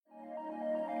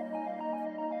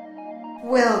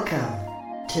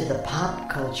Welcome to the Pop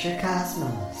Culture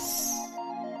Cosmos.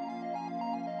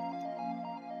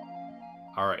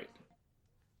 All right.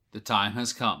 The time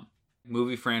has come.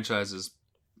 Movie franchises.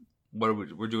 What are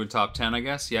we're doing top 10, I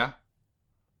guess? Yeah?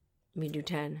 We do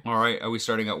 10. All right. Are we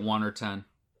starting at 1 or 10?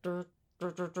 I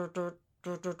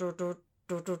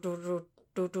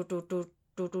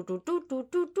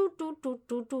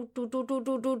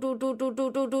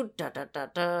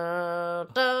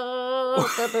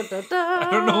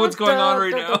don't know what's going on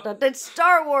right now. It's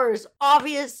Star Wars,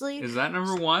 obviously. Is that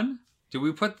number 1? Do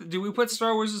we put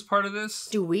Star Wars as part of this?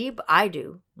 Do we? I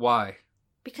do. Why?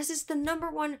 Because it's the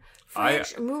number one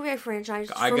movie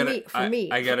franchise for me.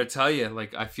 I gotta tell you,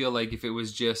 like, I feel like if it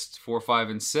was just 4, 5,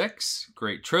 and 6,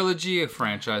 great trilogy, a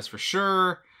franchise for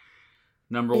sure.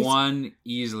 Number 1,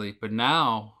 easily. But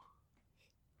now,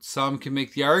 some can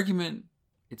make the argument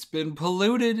it's been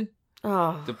polluted.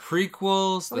 Oh. The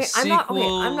prequels, the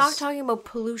sequels. I'm not talking about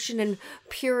pollution and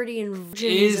purity and...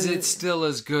 Is it still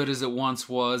as good as it once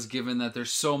was, given that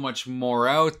there's so much more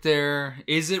out there?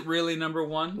 Is it really number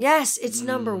 1? Yes, it's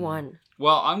number 1.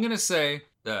 Well, I'm going to say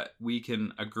that we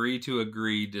can agree to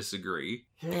disagree.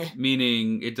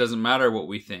 Meaning, it doesn't matter what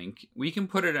we think. We can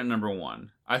put it at number 1.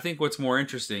 I think what's more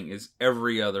interesting is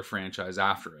every other franchise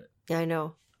after it. Yeah, I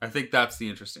know. I think that's the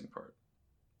interesting part.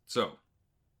 So...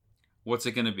 what's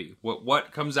it going to be?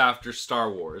 What comes after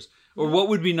Star Wars? Or what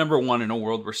would be number 1 in a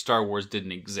world where Star Wars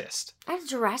didn't exist? I have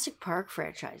Jurassic Park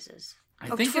franchises.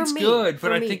 I think it's good,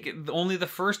 but I think only the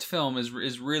first film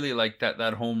is really like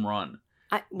that home run.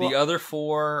 The other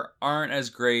 4 aren't as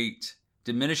great.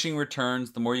 Diminishing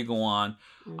returns the more you go on.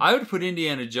 I would put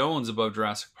Indiana Jones above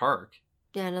Jurassic Park.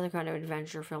 Yeah, another kind of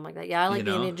adventure film like that. Yeah, I like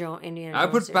the Indiana Jones I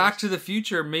put series. Back to the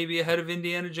Future maybe ahead of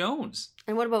Indiana Jones.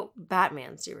 And what about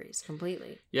Batman series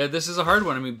completely? Yeah, this is a hard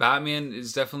one. I mean, Batman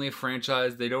is definitely a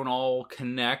franchise. They don't all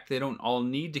connect. They don't all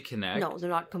need to connect. No, they're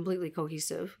not completely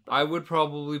cohesive. But... I would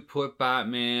probably put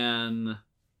Batman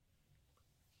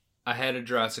ahead of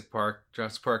Jurassic Park.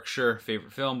 Jurassic Park, sure,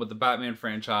 favorite film, but the Batman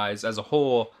franchise as a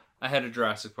whole ahead of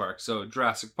Jurassic Park. So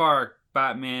Jurassic Park,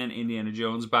 Batman, Indiana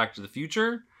Jones, Back to the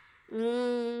Future.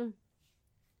 When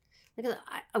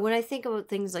I think about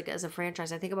things like as a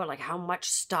franchise, I think about like how much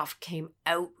stuff came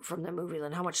out from the movie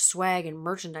and how much swag and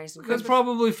merchandise. And that's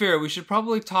probably fair. We should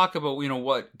probably talk about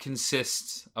what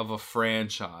consists of a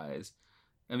franchise.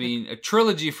 I mean, a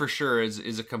trilogy for sure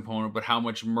is a component, but how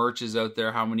much merch is out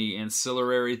there? How many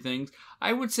ancillary things?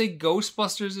 I would say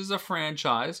Ghostbusters is a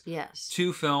franchise. Yes.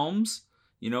 2 films.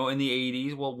 In the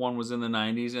 80s. Well, 1 was in the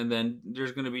 90s, and then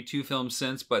there's going to be 2 films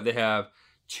since, but they have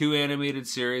 2 animated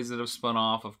series that have spun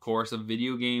off. Of course, a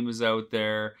video game is out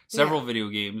there. Several video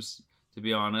games, to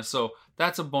be honest. So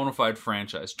that's a bona fide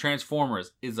franchise.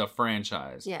 Transformers is a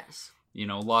franchise. Yes.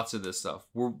 Lots of this stuff.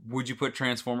 Would you put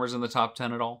Transformers in the top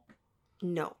 10 at all?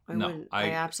 No, I wouldn't.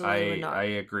 I absolutely would not. I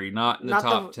agree. Not in the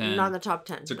top 10. Not in the top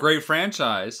 10. It's a great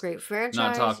franchise. Great franchise.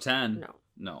 Not top 10.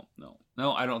 No,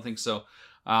 I don't think so.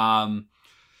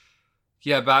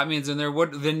 Yeah, Batman's in there.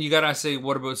 Then you gotta say,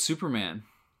 what about Superman?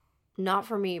 Not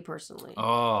for me personally.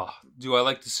 Oh, do I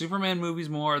like the Superman movies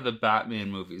more or the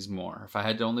Batman movies more? If I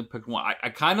had to only pick one, I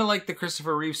kind of like the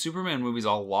Christopher Reeve Superman movies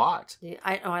a lot. Yeah,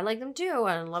 I like them too.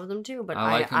 I love them too. But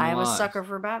I'm a sucker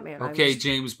for Batman. Okay,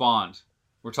 James Bond.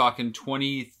 We're talking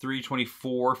 23,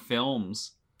 24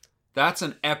 films. That's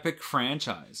an epic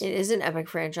franchise. It is an epic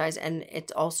franchise, and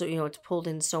it's also, it's pulled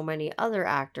in so many other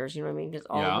actors, you know what I mean? Because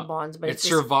all the Bonds, but it's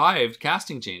survived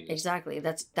casting changes. Exactly.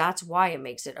 That's why it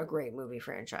makes it a great movie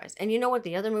franchise. And you know what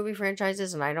the ottle movie franchise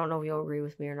is, and I don't know if you'll agree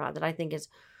with me or not, that I think is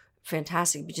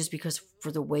fantastic, but just because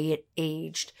for the way it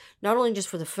aged, not only just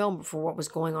for the film, but for what was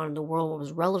going on in the world, what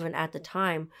was relevant at the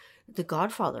time, the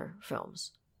Godfather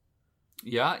films.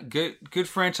 Yeah, good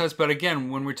franchise. But again,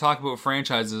 when we talk about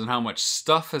franchises and how much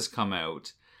stuff has come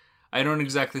out, I don't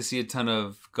exactly see a ton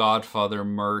of Godfather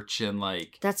merch and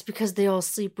like... That's because they all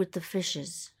sleep with the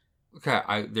fishes. Okay,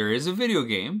 there is a video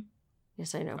game.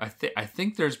 Yes, I know. I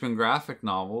think there's been graphic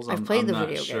novels. I've played the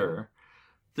video game.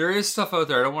 There is stuff out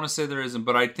there. I don't want to say there isn't,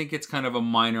 but I think it's kind of a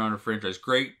minor on a franchise.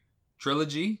 Great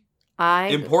trilogy.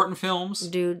 Important films.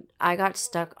 Dude, I got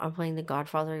stuck on playing the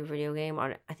Godfather video game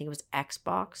on, I think it was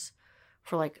Xbox.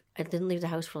 I didn't leave the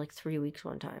house for 3 weeks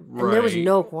one time. And there was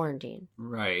no quarantine.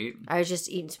 Right. I was just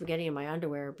eating spaghetti in my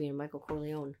underwear being Michael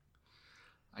Corleone.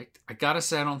 I gotta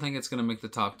say, I don't think it's gonna make the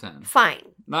top 10. Fine.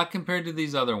 Not compared to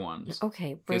these other ones.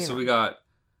 Okay, so we got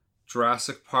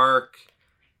Jurassic Park,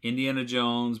 Indiana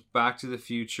Jones, Back to the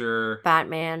Future,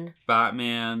 Batman,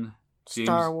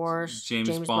 Star Wars,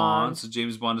 James Bond. So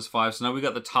James Bond is 5. So now we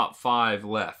got the top 5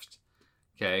 left.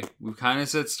 Okay, we've kind of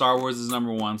said Star Wars is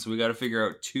number 1, so we got to figure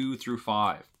out 2 through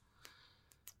 5.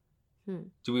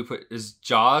 Do we put, is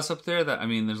Jaws up there? That, I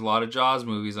mean, there's a lot of Jaws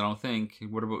movies, I don't think.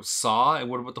 What about Saw? And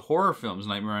what about the horror films?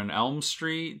 Nightmare on Elm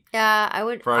Street? Yeah, I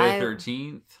would. Friday the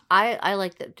 13th? I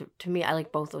like that. To me, I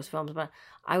like both those films, but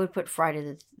I would put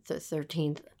Friday the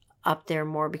 13th up there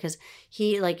more because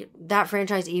that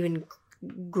franchise even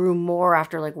grew more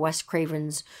after like Wes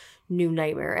Craven's New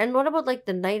Nightmare. And what about like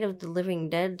the Night of the Living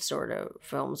Dead sort of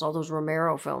films, all those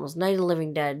Romero films, Night of the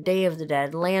Living Dead, Day of the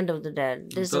Dead, Land of the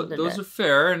Dead, This of the Dead. Those are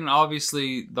fair, and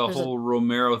obviously there's whole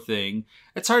Romero thing.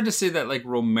 It's hard to say that like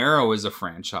Romero is a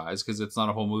franchise because it's not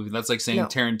a whole movie. That's like saying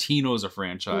Tarantino is a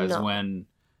franchise when,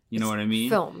 you know what I mean?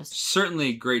 Films.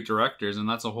 Certainly great directors, and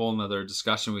that's a whole nother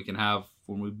discussion we can have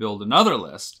when we build another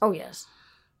list. Oh, yes.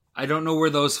 I don't know where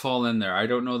those fall in there. I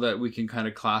don't know that we can kind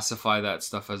of classify that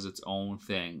stuff as its own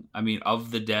thing. I mean,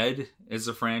 Of the Dead is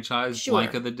a franchise. Sure.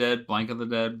 Blank of the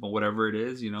Dead, but whatever it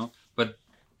is, you know. But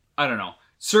I don't know.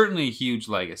 Certainly a huge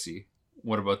legacy.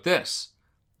 What about this?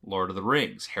 Lord of the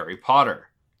Rings, Harry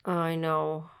Potter. I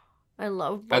know. I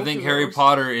love both I think of Harry those.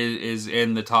 Potter is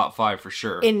in the top 5 for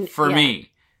sure. For me.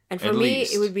 And for at me,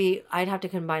 least. it would be, I'd have to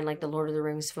combine like the Lord of the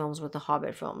Rings films with the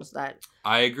Hobbit films.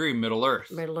 I agree, Middle Earth.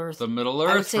 The Middle Earth franchise.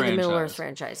 I would say the Middle Earth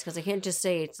franchise because I can't just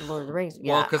say it's the Lord of the Rings.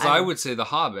 Well, because I would say the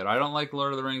Hobbit. I don't like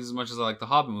Lord of the Rings as much as I like the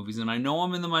Hobbit movies, and I know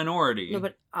I'm in the minority. No,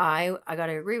 but I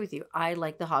gotta agree with you. I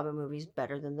like the Hobbit movies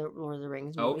better than the Lord of the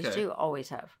Rings movies too. Always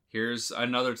have. Here's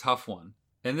another tough one.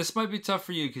 And this might be tough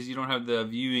for you because you don't have the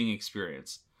viewing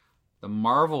experience. The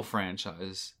Marvel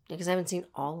franchise. Because I haven't seen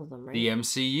all of them, right? The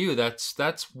MCU.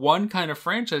 That's one kind of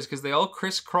franchise because they all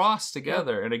crisscross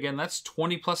together. Yep. And again, that's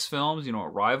 20 plus films. You know, it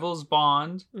rivals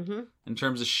Bond in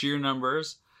terms of sheer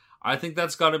numbers. I think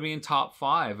that's got to be in top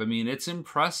 5. I mean, it's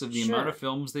impressive the amount of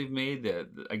films they've made.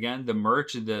 Again, the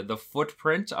merch, the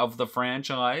footprint of the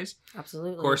franchise.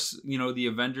 Absolutely. Of course, you know, the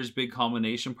Avengers big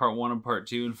combination, part 1 and part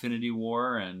 2, Infinity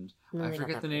War, and I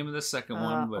forget the name of the second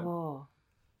one, but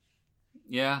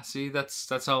yeah, see, that's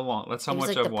how long, that's how much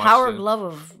like I've watched. The Power it. Glove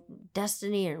of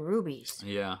Destiny and Rubies.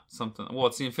 Yeah, something. Well,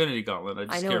 it's the Infinity Gauntlet. I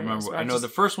just can't remember. I know the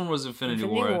first one was Infinity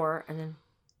War, and then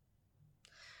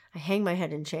I hang my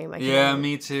head in shame.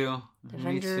 Me too.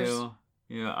 Avengers. Me too.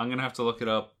 Yeah, I'm gonna have to look it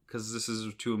up because this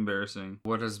is too embarrassing.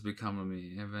 What has become of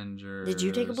me? Avengers. Did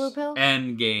you take a blue pill?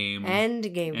 Endgame.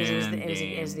 Endgame, because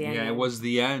it was the end. Yeah, it was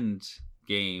the end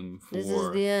game for This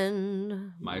is the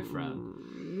end, my friend.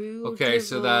 Beautiful Okay,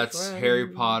 so that's friend, Harry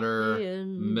Potter, the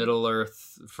end. Middle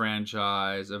Earth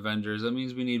franchise, Avengers. That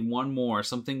means we need one more,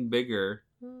 something bigger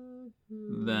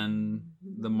than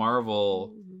the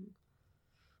Marvel.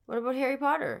 What about Harry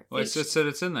Potter? Well, it said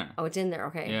it's in there. Oh, it's in there.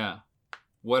 Okay. Yeah.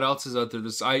 What else is out there?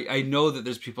 I know that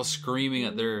there's people screaming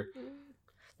at their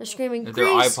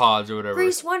iPods or whatever.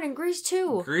 Grease 1 and Grease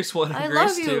 2. Grease 1 and I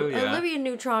Grease love 2, you. yeah. Olivia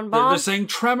Neutron-Bomb. They're saying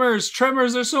Tremors.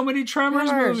 There's so many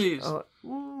Tremors movies. Oh,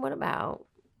 what about?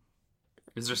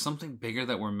 Is there something bigger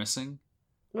that we're missing?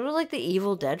 What about like the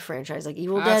Evil Dead franchise? Like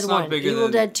Evil That's Dead not 1, bigger Evil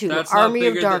than- Dead 2, that's not Army of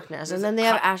bigger than- Darkness, and then they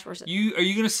have Ash vs. Are you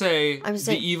going to say I'm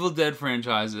saying- the Evil Dead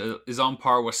franchise is on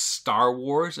par with Star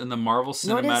Wars and the Marvel Cinematic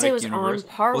No, I didn't say it was Universe? on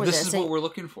par with this it. is what we're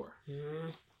looking for.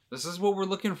 This is what we're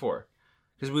looking for.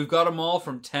 Because we've got them all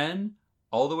from 10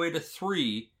 all the way to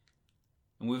 3.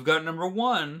 And we've got number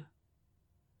 1.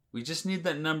 We just need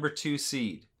that number 2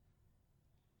 seed.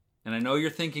 And I know you're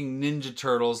thinking Ninja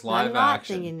Turtles live I'm not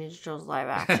action. thinking Ninja Turtles live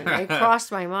action. It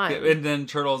crossed my mind. And then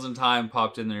Turtles in Time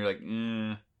popped in there. You're like,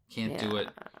 can't do it.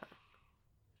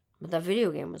 But that video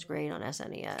game was great on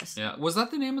SNES. Yeah. Was that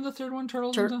the name of the third one,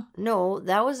 Turtles in Time? No,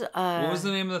 that was... what was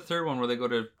the name of the third one where they go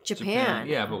to Japan?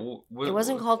 Yeah, but... it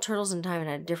wasn't called Turtles in Time. It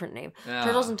had a different name. Yeah.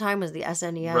 Turtles in Time was the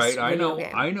SNES right, I video know.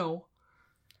 game. I know.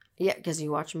 Yeah, because you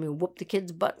watched me whoop the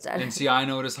kids' butts at And see, I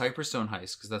know it as Hyperstone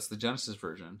Heist because that's the Genesis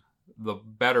version. The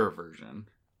better version.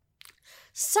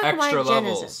 Suck Extra my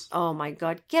levels. Genesis. Oh my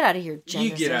god. Get out of here,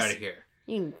 Genesis. You get out of here.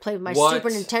 You can play with my Super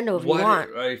Nintendo if you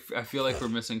want. I feel like we're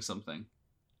missing something.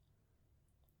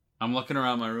 I'm looking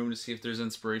around my room to see if there's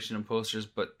inspiration in posters,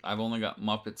 but I've only got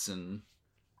Muppets and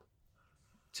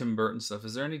Tim Burton stuff.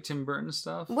 Is there any Tim Burton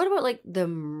stuff? What about like the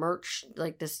merch,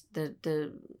 like this,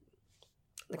 the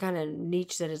kind of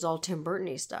niche that is all Tim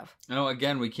Burton-y stuff? No,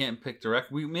 again, we can't pick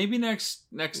maybe next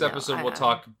episode we'll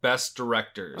talk best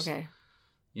directors. Okay.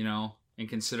 You know, and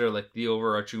consider like the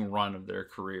overarching run of their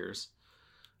careers.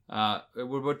 What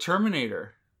about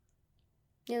Terminator?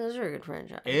 Yeah, those are a good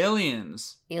franchise.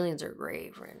 Aliens. Aliens are a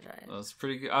great franchise. That's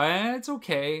pretty good. It's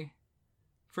okay.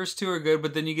 First 2 are good,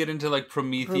 but then you get into like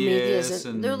Prometheus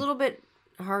and they're a little bit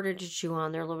harder to chew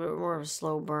on. They're a little bit more of a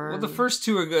slow burn. well, the first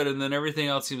 2 are good, and then everything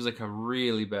else seems like a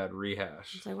really bad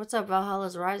rehash. It's like, what's up,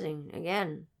 Valhalla's Rising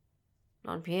again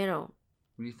on piano?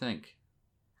 What do you think?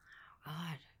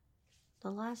 God,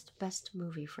 The last best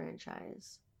movie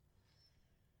franchise.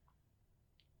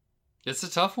 It's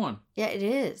a tough one. Yeah, it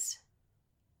is.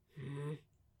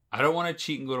 I don't want to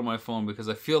cheat and go to my phone because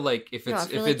I feel like if No, I it's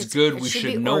feel if like it's it's- good, it we should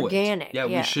should be know organic, it. Yeah,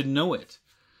 yeah. we should know it.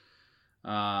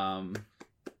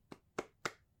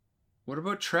 What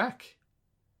about Trek?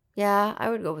 Yeah, I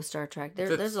would go with Star Trek.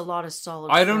 That's- There's a lot of solid.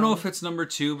 I don't know film. if it's number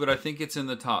 2, but I think it's in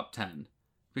the top 10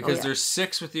 because yeah. there's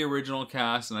 6 with the original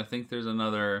cast, and I think there's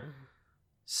another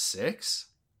 6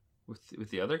 with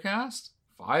the other cast,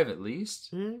 5 at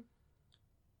least. Mhm.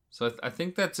 So I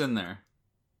think that's in there.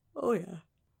 Oh yeah.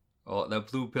 Oh, that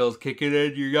blue pill's kicking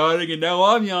in. You're yawning, and now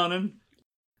I'm yawning.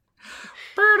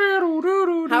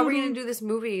 How are we gonna do this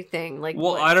movie thing? Like,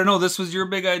 Well, what- I don't know. This was your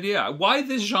big idea. Why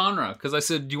this genre? Because I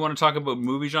said, do you want to talk about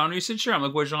movie genre? You said, sure. I'm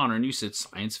like, what genre? And you said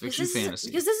science fiction, fantasy.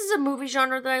 Because this is a movie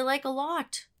genre that I like a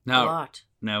lot. Now- A lot.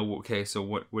 Now, okay, so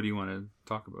what do you want to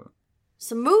talk about?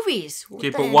 Some movies. What Okay,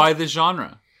 the but heck? why this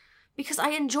genre? Because I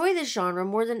enjoy this genre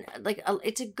more than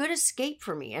it's a good escape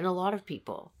for me and a lot of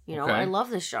people. You know, Okay. I love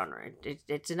this genre.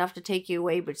 It's enough to take you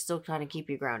away, but still kind of keep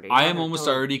you grounded. I am almost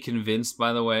already convinced,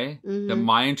 by the way, that Mhm.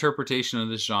 my interpretation of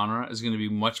this genre is going to be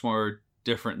much more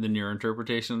different than your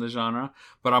interpretation of the genre.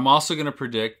 But I'm also going to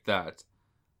predict that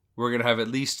we're going to have at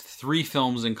least 3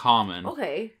 films in common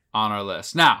Okay. on our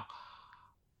list. Now,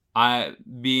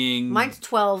 Mine's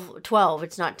 12.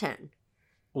 It's not 10.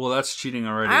 Well, that's cheating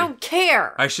already. I don't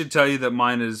care. I should tell you that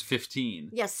mine is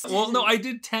 15. Yes. Well, no, I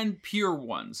did 10 pure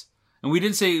ones. And we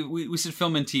didn't say, we said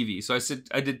film and TV. So I said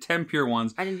I did 10 pure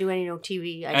ones. I didn't do any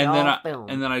TV. I did And then all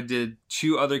film. I did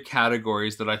 2 other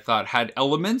categories that I thought had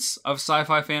elements of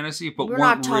sci-fi fantasy, but We're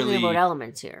not weren't talking really about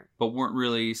elements here.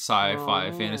 sci-fi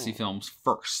Oh. fantasy films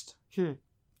first. Hmm. Okay.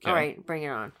 All right, bring it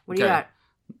on. What do you Okay. got?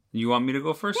 You want me to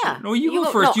go first? Yeah. No, you You go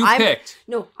go- first. no, You I'm- picked.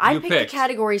 No, I You picked picked. the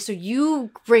category, so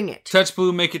you bring it. Touch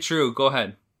blue, make it true. Go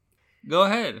ahead. Go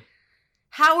ahead.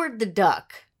 Howard the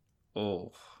Duck.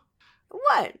 Oh.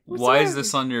 What? What's Why the is matter?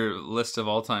 this on your list of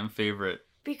all-time favorite?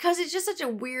 Because it's just such a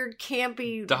weird,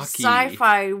 campy, Ducky.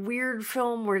 sci-fi, weird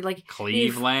film where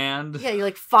Cleveland? Yeah, you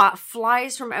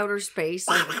flies from outer space,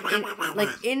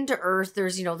 into Earth.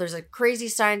 There's there's a crazy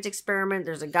science experiment.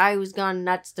 There's a guy who's gone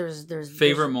nuts. There's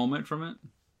Favorite moment from it?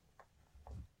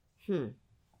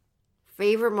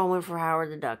 favorite moment for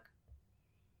Howard the Duck.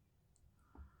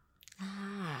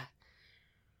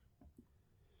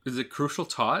 Is it Crucial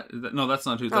Tot? No, that's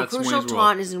not who. No, That's Crucial Wayne's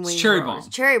Taunt World. is in It's Wayne's Cherry World. Bomb. It's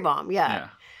Cherry Bomb, yeah. Yeah.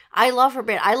 I love her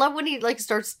bit. I love when he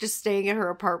starts just staying at her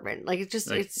apartment. Like it's just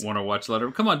Like, it's want to watch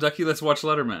Letterman? Come on, Ducky, let's watch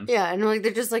Letterman. yeah, and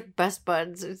they're just best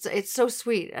buds. It's so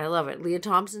sweet. I love it. Leah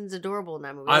Thompson's adorable in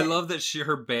that movie. I love that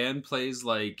her band plays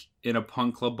in a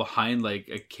punk club behind a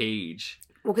cage.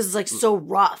 well because it's so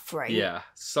rough, right? Yeah,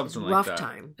 something It's like rough that.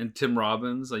 time. And Tim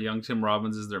Robbins, a young Tim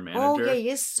Robbins, is their Oh manager. yeah, he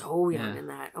is so young Yeah. in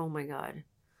that. Oh my god.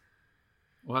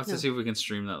 We'll have to No. see if we can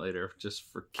stream that later, just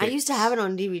for I kicks. used to have it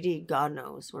on DVD. God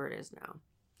knows where it is now.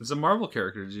 It's a Marvel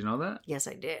character. Did you know that? Yes,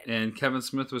 I did. And Kevin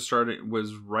Smith was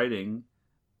writing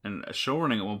and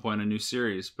showrunning at one point a new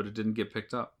series, but it didn't get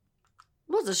picked up.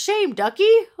 Well, it's a shame, Ducky.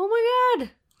 Oh my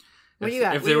god. What do you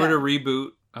got? If What they do you were to got? reboot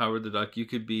Howard the Duck, you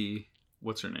could be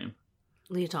what's her name?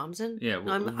 Leah Thompson? Yeah,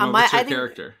 No, what's I her think-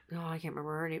 character? Oh, I can't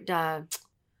remember her name.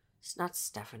 It's not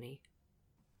Stephanie.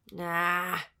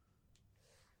 Nah.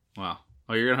 Wow.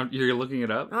 Oh, you're looking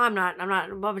it up? No, I'm not.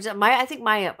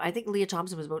 I think Leah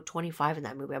Thompson was about 25 in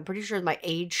that movie. I'm pretty sure my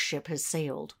age ship has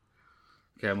sailed.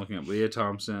 Okay, I'm looking up Leah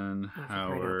Thompson, Oh, for crying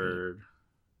out Howard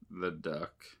the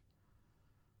Duck.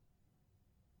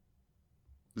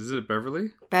 Is it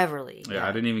Beverly? Beverly. Yeah,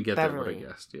 I didn't even get that what I Beverly.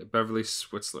 guessed. Yeah, Beverly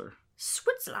Switzler.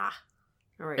 Switzerland.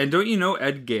 All right. And don't you know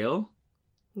Ed Gale?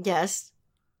 yes.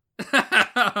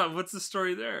 What's the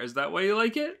story there? Is that why you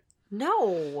like it?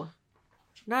 No.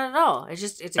 Not at all.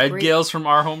 It's a Ed great Gale's from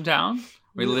our hometown.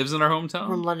 He Mm. lives in our hometown.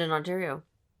 from London, Ontario.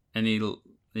 And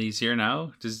he's here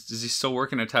now. Does he still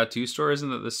work in a tattoo store? Isn't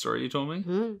that the story you told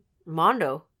me?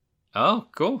 Mondo. Oh,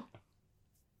 cool.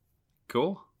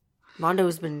 Cool.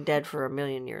 Mondo's been dead for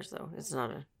 1,000,000 years, though. It's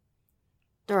not a.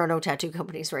 There are no tattoo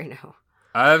companies right now.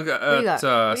 I've got, What do you got?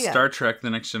 What do you got? Star Trek: The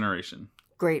Next Generation.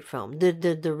 Great film. The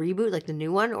reboot, like the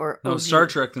new one, or No, OG? Star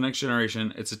Trek: The Next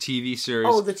Generation. It's a TV series.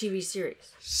 Oh, the TV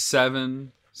series.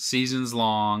 7 seasons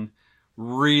long.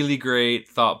 Really great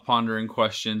thought pondering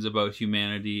questions about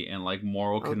humanity and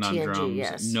moral Oh, conundrums. TNG,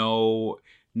 yes.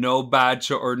 No bad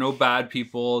no bad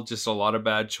people, just a lot of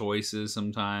bad choices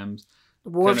sometimes.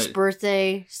 Worf's Kinda-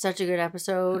 birthday, such a good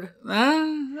episode.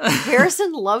 Harrison.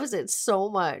 Harrison loves it so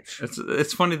much.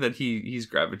 It's funny that he's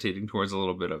gravitating towards a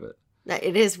little bit of it.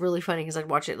 It is really funny because I'd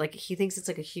watch it. Like, he thinks it's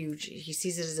like he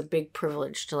sees it as a big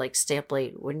privilege to like stay up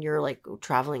late when you're like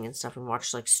traveling and stuff and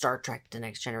watch like Star Trek The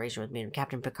Next Generation with me, and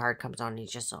Captain Picard comes on and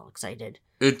he's just all excited.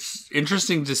 It's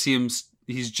interesting to see him.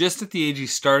 He's just at the age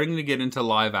he's starting to get into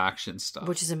live action stuff,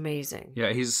 Which is amazing.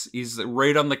 yeah, he's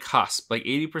right on the cusp, like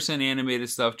 80% animated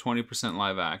stuff, 20%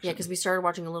 live action. Yeah, because we started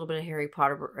watching a little bit of Harry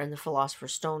Potter and the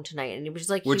Philosopher's Stone tonight, and it was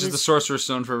like Which is the Sorcerer's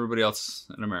Stone for everybody else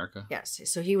in America. Yes,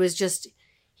 so he was just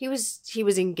he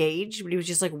was engaged, but he was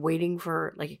just like waiting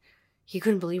for, like, he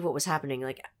couldn't believe what was happening.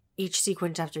 Like, each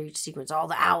sequence after each sequence, all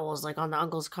the owls like on the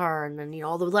uncle's car, and then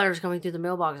all the letters coming through the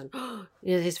mailbox, and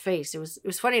his face. It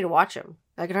was funny to watch him.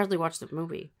 I could hardly watch the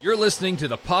movie. You're listening to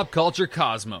the Pop Culture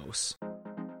Cosmos.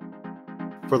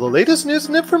 For the latest news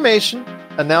and information,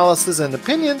 analysis and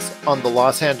opinions on the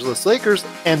Los Angeles Lakers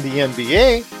and the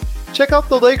NBA, check out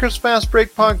the Lakers Fast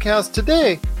Break podcast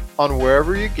today on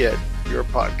wherever you get your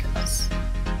podcasts.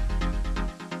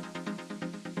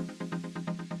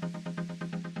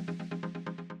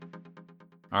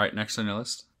 All right, next on your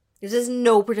list. This is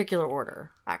no particular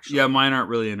order, actually. Yeah, mine aren't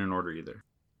really in an order either.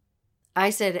 I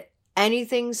said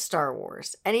anything Star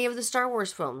Wars. Any of the Star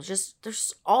Wars films. Just,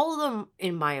 there's all of them,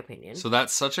 in my opinion. So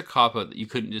that's such a cop-out that you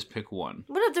couldn't just pick one.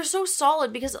 But they're so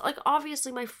solid because, like,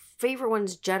 obviously my favorite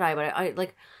one's Jedi, but I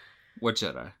like... What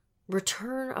Jedi?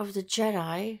 Return of the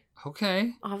Jedi,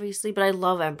 Okay. obviously, but I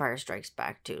love Empire Strikes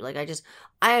Back, too. Like,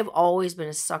 I have always been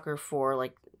a sucker for,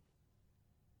 like,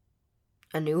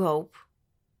 A New Hope,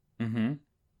 Mm-hmm.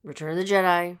 Return of the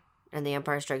Jedi, and The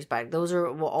Empire Strikes Back. Those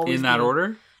will always In that be...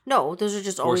 order? No, those are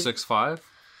just 4, always... 6, 5?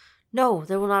 No,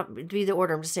 they will not be the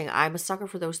order. I'm just saying I'm a sucker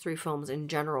for those three films in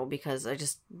general because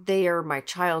they are my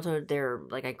childhood. They're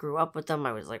like, I grew up with them.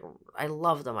 I was like, I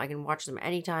love them. I can watch them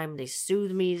anytime. They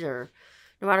soothe me, or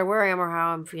no matter where I am or how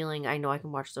I'm feeling, I know I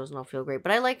can watch those and I'll feel great.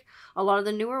 But I like a lot of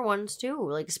the newer ones too,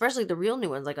 like especially the real new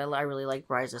ones. Like I really like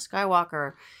Rise of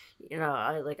Skywalker. You know,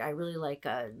 I really like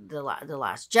the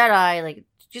Last Jedi. Like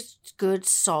just good,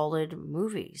 solid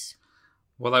movies.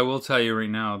 Well, I will tell you right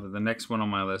now that the next one on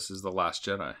my list is The Last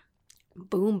Jedi.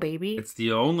 Boom, baby. It's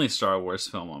the only Star Wars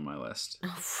film on my list.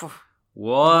 Well,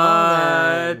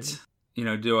 What? then. You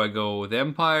know, do I go with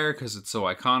Empire because it's so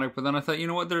iconic? But then I thought, you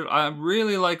know what? I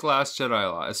really like Last Jedi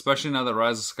a lot, especially now that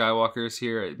Rise of Skywalker is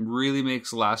here. It really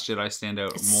makes Last Jedi stand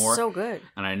out It's more. so good.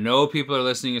 And I know people are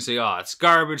listening and say, oh, it's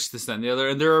garbage, this, that, and the other.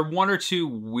 And there are one or two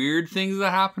weird things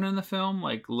that happen in the film,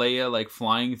 like Leia like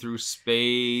flying through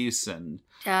space and...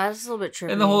 Yeah, it's a little bit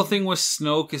trippy. And the whole thing with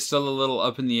Snoke is still a little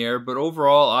up in the air, but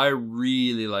overall, I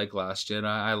really like Last Jedi.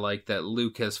 I like that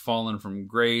Luke has fallen from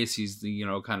grace. He's,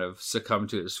 kind of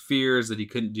succumbed to his fears, that he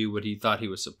couldn't do what he thought he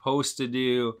was supposed to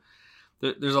do.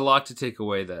 There's a lot to take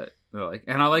away that they're like,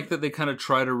 and I like that they kind of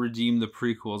try to redeem the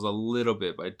prequels a little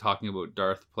bit by talking about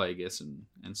Darth Plagueis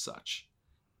and such.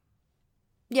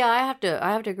 Yeah, I have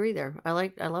to agree there. I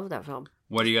love that film.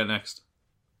 What do you got next?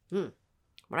 What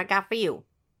I got for you?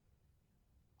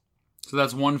 So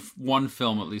that's one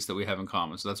film at least that we have in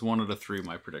common. So that's 1 out of 3 of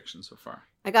my predictions so far.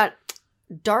 I got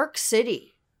Dark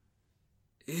City.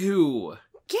 Ew.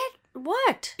 Get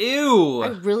what? Ew. I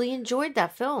really enjoyed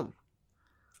that film.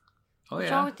 Oh, What's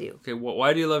yeah? wrong with you? Okay,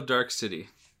 why do you love Dark City?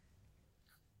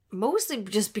 Mostly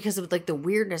just because of like the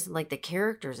weirdness and like the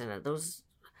characters in it. Those,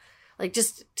 like,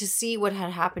 just to see what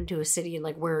had happened to a city and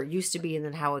like where it used to be, and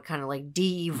then how it kind of like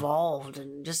de-evolved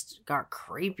and just got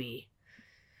creepy.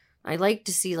 I like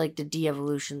to see like the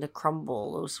de-evolution, the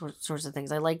crumble, those sorts of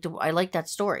things. I like that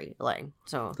storyline.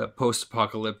 So That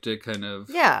post-apocalyptic kind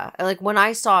of... yeah, like when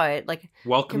I saw it, like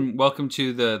Welcome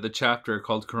to the chapter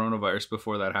called Coronavirus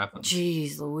before that happened.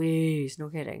 jeez Louise, no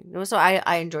kidding. No, so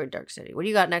I enjoyed Dark City. What do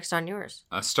you got next on yours?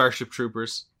 Starship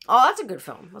Troopers. Oh, that's a good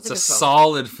film. That's It's a a good film.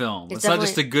 solid film. It's It's not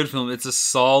just a good film. It's a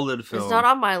solid film. It's not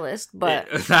on my list, but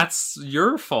That's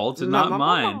your fault and not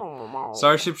mine.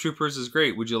 Starship Troopers is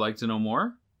great. Would you like to know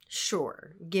more?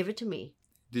 Sure, give it to me.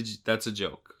 That's a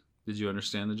joke. Did you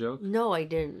understand the joke? No, I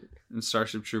didn't. In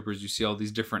Starship Troopers, you see all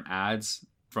these different ads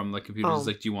from the computers. Oh.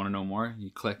 Like, do you want to know more? You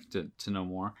click to know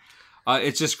more.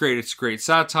 It's just great. It's great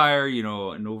satire,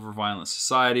 an over-violent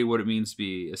society, what it means to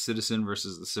be a citizen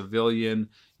versus a civilian,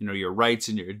 your rights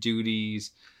and your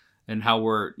duties, and how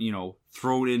we're,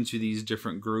 thrown into these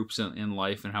different groups in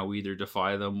life, and how we either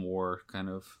defy them or kind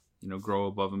of, grow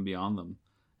above and beyond them,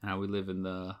 and how we live in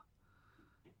the,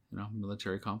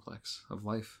 military complex of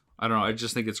life. I don't know. I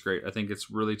just think it's great. I think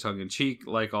it's really tongue-in-cheek,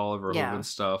 like all of our Verhoeven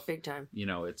stuff. Big time.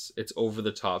 It's over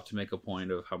the top to make a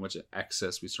point of how much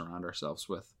excess we surround ourselves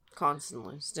with.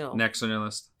 Constantly, still. Next on your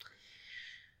list.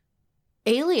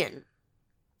 Alien.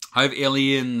 I have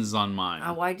Aliens on mine.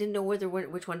 Oh, I didn't know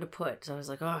which one to put, so I was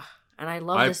like, oh. And I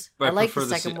love I this. I like prefer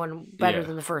the the second se- one better yeah.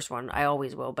 than the first one. I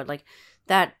always will. But like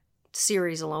that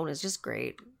series alone is just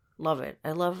great. Love it.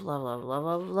 I love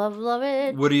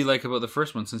it. What do you like about the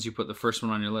first one since you put the first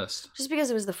one on your list? Just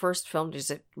because it was the first film, just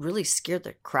it really scared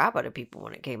the crap out of people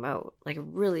when it came out. Like it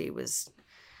really was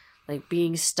like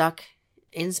being stuck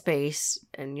in space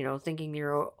and, you know, thinking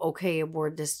you're okay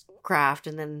aboard this craft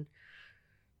and then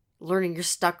learning you're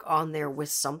stuck on there with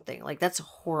something. Like that's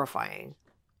horrifying.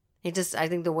 I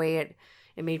think the way it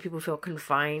made people feel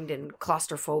confined and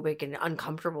claustrophobic and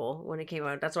uncomfortable when it came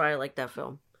out. That's why I like that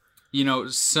film. You know,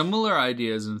 similar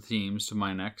ideas and themes to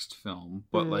my next film,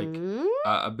 but like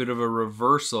a bit of a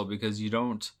reversal because you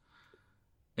don't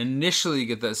initially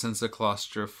get that sense of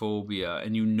claustrophobia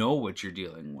and you know what you're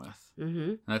dealing with.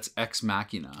 Mm-hmm. That's Ex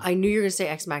Machina. I knew you were going to say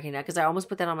Ex Machina because I almost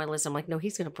put that on my list. I'm like, no,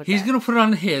 he's going to put He's going to put it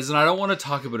on his, and I don't want to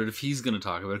talk about it if he's going to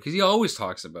talk about it because he always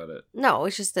talks about it. No,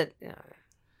 it's just that...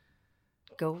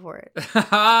 go for it.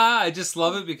 I just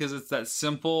love it because it's that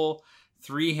simple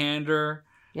three-hander.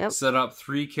 Yep. Set up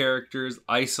 3 characters,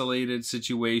 isolated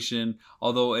situation.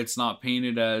 Although it's not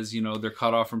painted as, you know, they're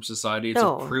cut off from society. It's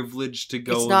a privilege to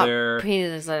go there. It's not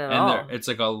painted as that at all. It's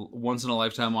like a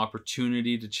once-in-a-lifetime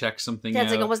opportunity to check something out. Yeah,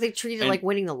 it's like almost they treat it like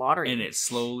winning the lottery. And it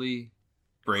slowly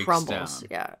breaks crumbles. down.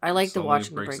 Yeah, I like the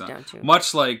watching the breakdown too.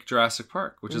 Much like Jurassic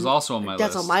Park, which is also on my list.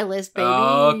 That's on my list, baby.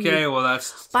 Okay, well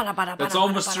that's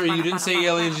almost 3. You didn't say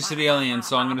Aliens, you said Aliens,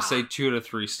 so I'm going to say 2 out of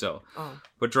 3 still. Oh.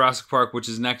 But Jurassic Park, which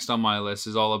is next on my list,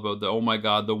 is all about the oh my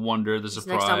god, the wonder, the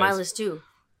surprise. Next on my list too.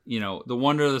 You know, the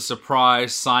wonder, the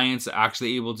surprise, science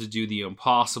actually able to do the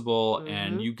impossible,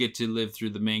 and you get to live through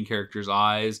the main character's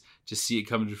eyes to see it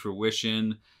come to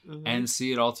fruition and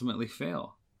see it ultimately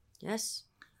fail. Yes.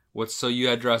 So you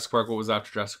had Jurassic Park. What was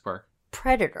after Jurassic Park?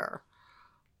 Predator.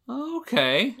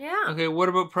 Okay. Yeah. Okay, what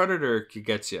about Predator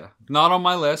gets you? Not on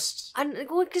my list.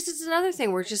 Well, because it's another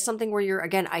thing where it's just something where you're,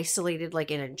 again, isolated,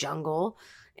 like in a jungle.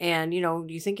 And, you know,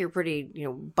 you think you're pretty, you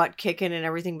know, butt kicking and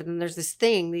everything. But then there's this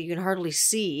thing that you can hardly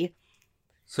see.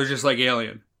 So just like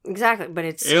Alien. Exactly. But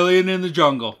it's... Alien in the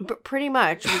jungle. But pretty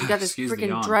much. You've got this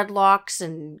freaking dreadlocks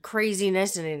and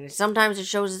craziness. And sometimes it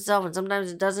shows itself and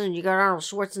sometimes it doesn't. And you got Arnold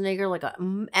Schwarzenegger like a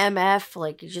MF.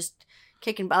 Like, you just...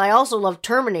 kicking. But I also love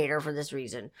Terminator for this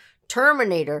reason.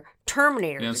 Terminator.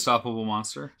 The Unstoppable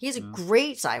Monster. He's a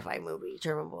great sci-fi movie,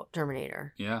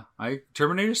 Terminator. Yeah,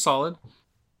 Terminator's solid.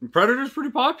 Predator's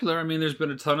pretty popular. I mean, there's been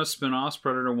a ton of spin-offs.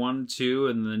 Predator 1, 2,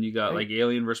 and then you got like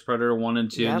Alien vs. Predator 1 and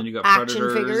 2, and then you got action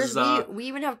Predators. Figures. We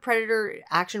even have Predator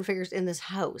action figures in this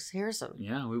house. Here's some.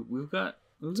 Yeah, we've got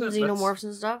xenomorphs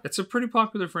and stuff. It's a pretty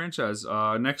popular franchise.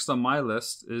 Next on my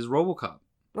list is RoboCop.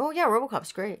 Oh yeah,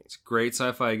 RoboCop's great. It's great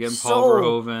sci-fi again. Paul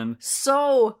Verhoeven.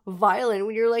 So violent.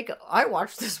 When you're like, I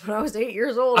watched this when I was 8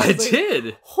 years old. I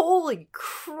did. Holy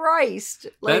Christ!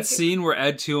 Like, that scene where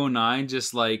Ed 209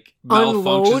 just like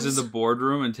malfunctions in the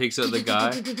boardroom and takes out the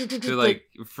guy who like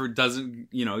doesn't,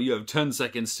 you know, you have 10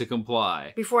 seconds to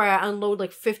comply before I unload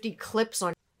like 50 clips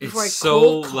on. Before it's I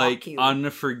so like you.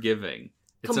 unforgiving.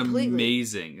 It's completely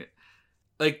amazing.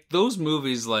 Like those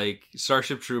movies like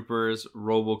Starship Troopers,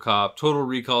 RoboCop, Total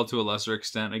Recall to a lesser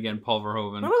extent. Again, Paul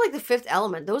Verhoeven. What about like The Fifth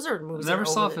Element? Those are movies. I never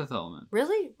saw Fifth Element.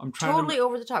 Really? I'm trying totally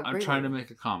over the top. I'm trying to make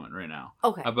a comment right now.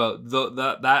 Okay. About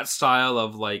that style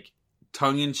of like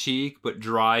tongue in cheek but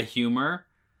dry humor.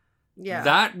 Yeah.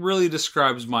 That really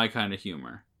describes my kind of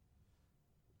humor.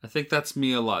 I think that's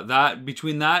me a lot. That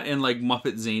between that and like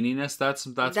Muppet zaniness, that's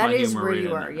my humor. That is where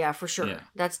you are. Yeah, for sure. Yeah.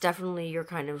 That's definitely your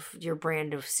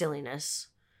brand of silliness.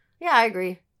 Yeah, I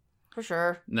agree. For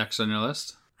sure. Next on your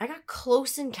list? I got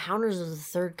Close Encounters of the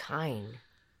Third Kind.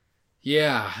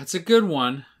 Yeah, it's a good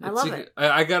one. I love it.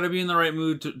 I got to be in the right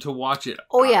mood to watch it.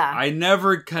 Oh, yeah. I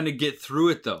never kind of get through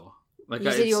it, though. Like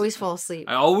you said you always fall asleep.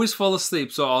 I always fall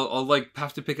asleep, so I'll like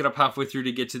have to pick it up halfway through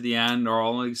to get to the end, or I'll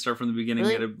only start from the beginning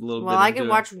and get a little bit. Well, I can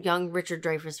watch young Richard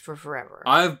Dreyfuss for forever.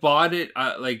 I've bought it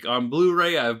like on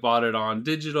Blu-ray. I've bought it on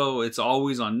digital. It's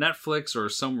always on Netflix or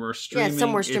somewhere streaming. Yeah,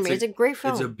 somewhere streaming. It's a great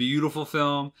film. It's a beautiful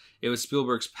film. It was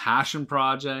Spielberg's passion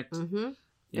project. Mm-hmm.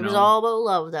 It was all about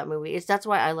love, that movie. That's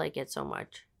why I like it so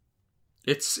much.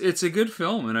 It's a good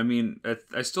film, and I mean,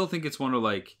 I still think it's one of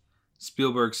like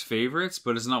Spielberg's favorites,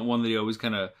 but it's not one that he always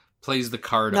kind of plays the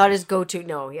card. Not his go-to.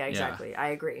 No, yeah, exactly. Yeah. I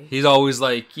agree. He's always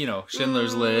like, you know,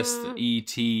 Schindler's List,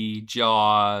 E.T.,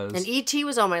 Jaws. And E.T.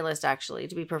 was on my list, actually,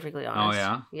 to be perfectly honest. Oh,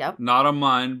 yeah? Yep. Not on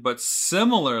mine, but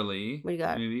similarly, what do you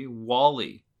got? Maybe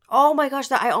WALL-E. Oh my gosh,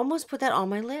 I almost put that on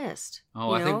my list.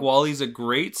 Oh, I think WALL-E's a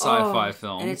great sci-fi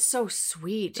film. And it's so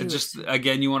sweet, too. It just,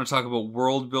 again, you want to talk about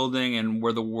world building and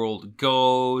where the world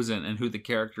goes and who the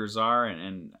characters are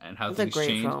and how things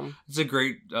change. Film. It's a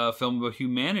great film about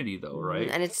humanity, though, right?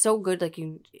 And it's so good, like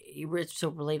it's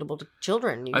so relatable to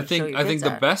children. I think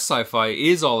the best sci-fi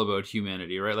is all about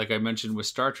humanity, right? Like I mentioned with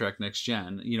Star Trek Next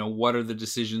Gen, what are the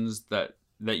decisions that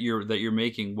you're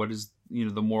making? What is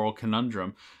the moral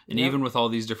conundrum? And even with all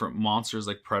these different monsters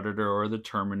like Predator or the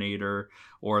Terminator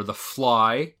or the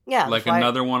Fly, like Fly,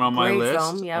 another one on my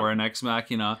list, film, or an Ex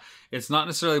Machina, it's not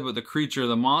necessarily about the creature or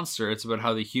the monster, it's about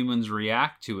how the humans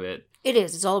react to it.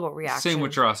 It's all about reaction. Same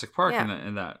with Jurassic Park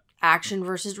in that action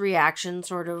versus reaction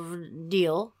sort of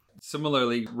deal.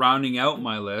 Similarly, rounding out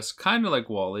my list, kind of like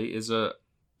WALL-E, is a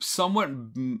somewhat,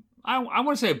 I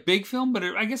want to say a big film, but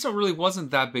I guess it really wasn't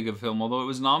that big of a film, although it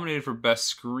was nominated for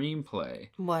Best Screenplay.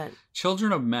 What?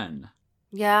 Children of Men.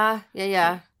 Yeah.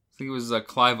 I think it was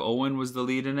Clive Owen was the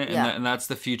lead in it, and that's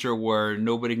the future where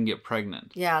nobody can get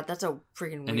pregnant. Yeah, that's a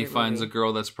freaking weird And he finds movie. a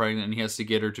girl that's pregnant, and he has to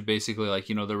get her to basically,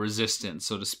 the resistance,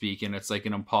 so to speak, and it's like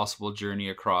an impossible journey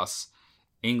across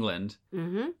England,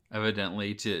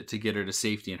 evidently, to get her to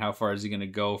safety, and how far is he going to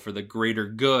go for the greater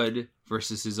good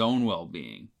versus his own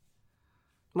well-being?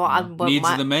 Well, needs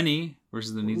of the many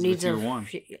versus the needs of the few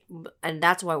one. And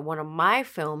that's why one of my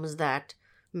films that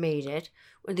made it,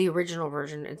 the original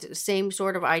version, it's the same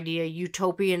sort of idea,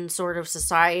 utopian sort of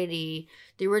society,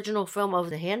 the original film of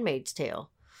The Handmaid's Tale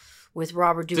with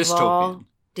Robert Duvall.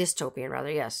 Dystopian,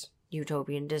 rather, yes.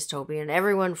 Utopian, dystopian,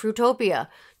 everyone, Fruitopia.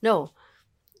 No,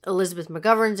 Elizabeth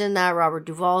McGovern's in that, Robert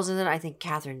Duvall's in it, I think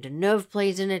Catherine Deneuve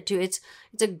plays in it too. It's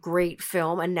a great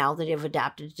film, and now that they've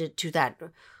adapted it to that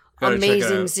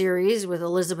amazing series with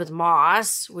Elizabeth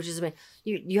Moss, which is amazing.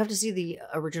 You have to see the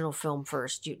original film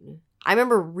first. I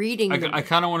remember reading. I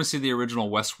kind of want to see the original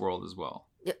Westworld as well.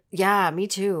 Yeah, me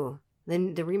too.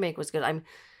 Then the remake was good. I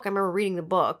remember reading the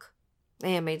book,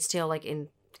 Handmaid's Tale, like in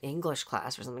English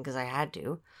class or something, because I had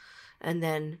to, and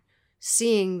then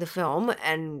seeing the film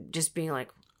and just being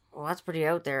like, well, that's pretty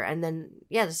out there. And then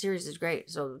the series is great.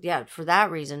 So for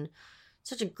that reason,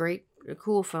 such a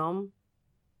cool film.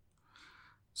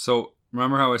 So,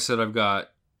 remember how I said I've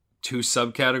got 2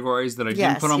 subcategories that I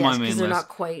didn't put on my main list? They're not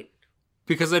quite.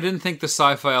 Because I didn't think the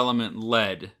sci-fi element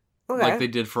led like they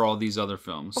did for all these other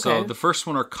films. Okay. So, the first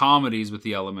one are comedies with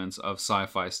the elements of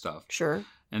sci-fi stuff. Sure.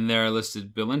 And they're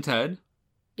listed Bill and Ted.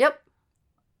 Yep.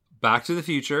 Back to the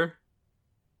Future.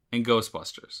 And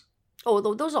Ghostbusters. Oh,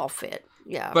 those all fit.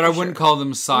 Yeah. But I wouldn't call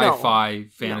them sci-fi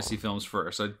fantasy films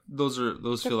first. Those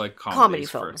feel like comedy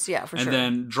films. Yeah, for sure. And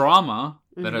then drama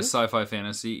that has sci-fi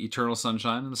fantasy, Eternal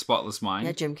Sunshine and The Spotless Mind.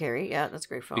 Yeah, Jim Carrey. Yeah, that's a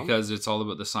great film. Because it's all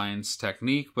about the science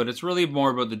technique, but it's really more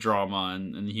about the drama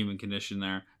and the human condition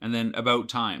there. And then About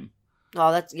Time.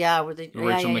 Oh, that's Rachel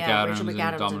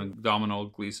McAdams and Domhnall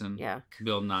Gleeson. Yeah.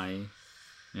 Bill Nighy.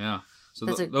 Yeah. So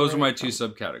those are my 2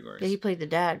 subcategories. Yeah, he played the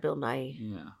dad, Bill Nighy.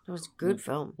 Yeah. That was a good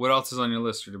film. What else is on your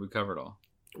list, or did we cover it all?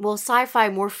 Well, sci-fi,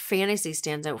 more fantasy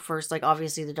stands out first, like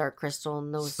obviously The Dark Crystal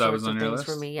and those sorts of things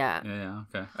for me, yeah. Yeah,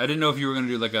 okay. I didn't know if you were going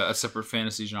to do like a separate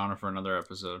fantasy genre for another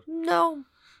episode. No,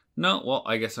 well,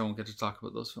 I guess I won't get to talk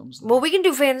about those films then. Well, we can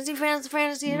do fantasy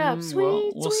it up.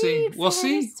 We'll see.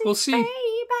 Baby.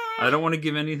 I don't want to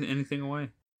give anything away.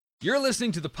 You're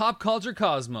listening to the Pop Culture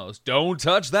Cosmos. Don't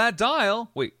touch that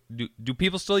dial. Wait, do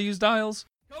people still use dials?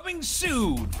 Coming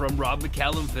soon from Rob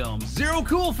McCallum Films, Zero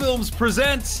Cool Films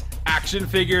presents Action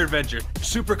Figure Adventure.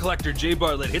 Super collector Jay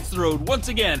Bartlett hits the road once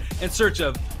again in search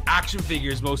of action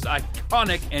figures' most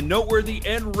iconic and noteworthy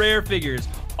and rare figures,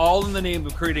 all in the name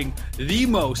of creating the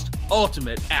most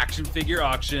ultimate action figure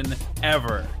auction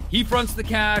ever. He fronts the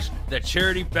cash, the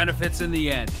charity benefits in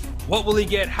the end. What will he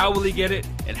get, how will he get it,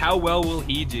 and how well will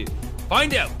he do?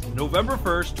 Find out November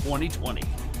 1st, 2020.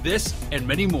 This and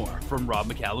many more from Rob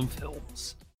McCallum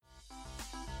Films.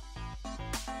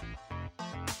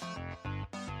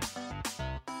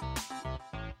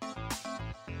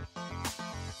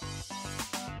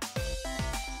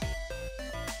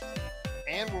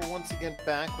 And we're once again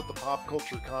back with the Pop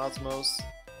Culture Cosmos.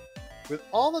 With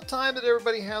all the time that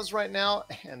everybody has right now,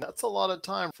 and that's a lot of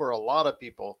time for a lot of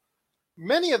people,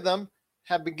 many of them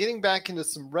have been getting back into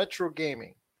some retro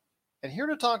gaming. And here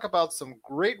to talk about some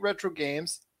great retro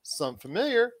games, some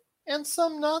familiar and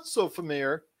some not so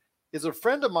familiar, is a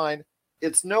friend of mine.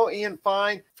 It's Noah Ian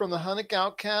Fine from the Hunnic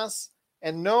Outcasts.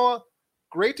 And Noah,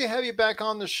 great to have you back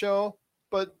on the show.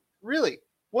 But really,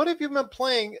 what have you been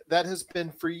playing that has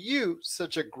been for you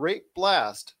such a great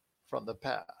blast from the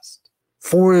past?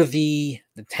 For the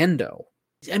Nintendo,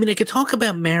 I mean, I could talk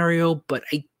about Mario, but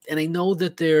And I know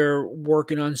that they're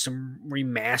working on some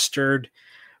remastered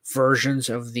versions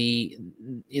of the,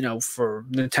 for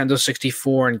Nintendo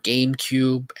 64 and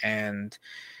GameCube and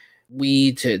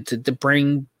Wii to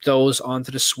bring those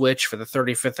onto the Switch for the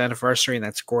 35th anniversary, and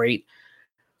that's great.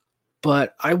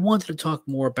 But I wanted to talk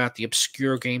more about the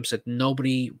obscure games that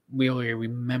nobody really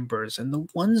remembers, and the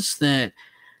ones that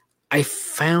I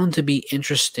found to be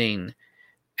interesting,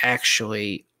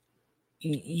 actually.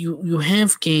 You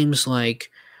have games like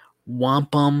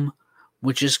Wampum,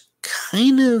 which is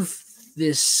kind of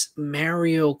this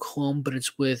Mario clone, but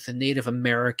it's with a Native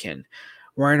American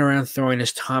running around throwing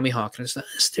his Tommy Hawk, and it's not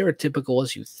as stereotypical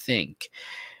as you think.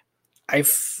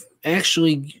 I've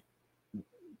actually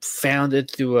found it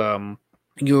through a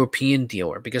European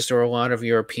dealer because there are a lot of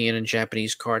European and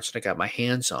Japanese cards that I got my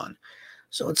hands on.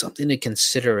 So it's something to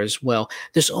consider as well.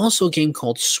 There's also a game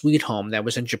called Sweet Home that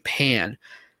was in Japan,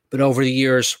 but over the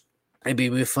years, maybe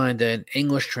we find an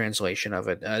English translation of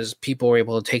it as people were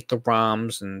able to take the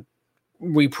ROMs and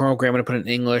reprogram it and put it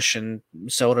in English and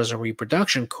sell it as a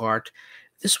reproduction cart.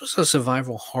 This was a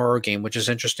survival horror game, which is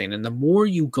interesting. And the more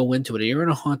you go into it, you're in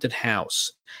a haunted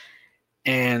house.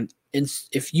 And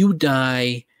if you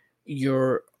die,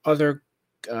 your other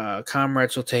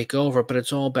comrades will take over, but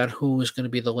it's all about who is going to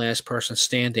be the last person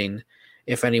standing,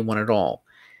 if anyone at all.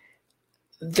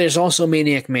 There's also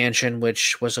Maniac Mansion,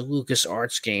 which was a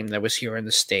LucasArts game that was here in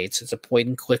the States. It's a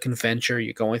point-and-click adventure.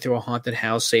 You're going through a haunted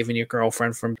house, saving your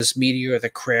girlfriend from this meteor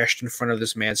that crashed in front of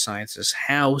this mad scientist's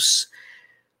house.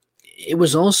 It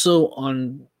was also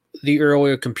on the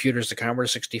earlier computers, the Commodore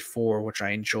 64, which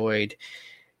I enjoyed,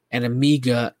 and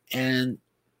Amiga, and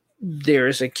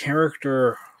there's a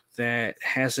character that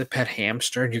has a pet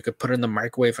hamster, and you could put it in the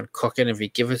microwave and cook it. If you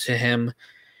give it to him,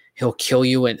 he'll kill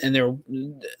you. And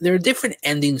there are different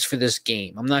endings for this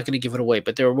game. I'm not going to give it away,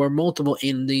 but there were multiple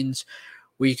endings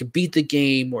where you could beat the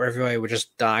game, where everybody would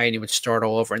just die and you would start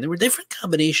all over. And there were different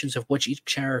combinations of what each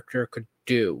character could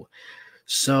do.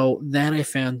 So that I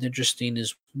found interesting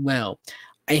as well.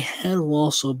 I have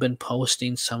also been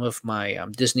posting some of my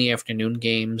Disney Afternoon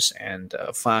games and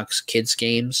Fox Kids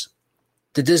games.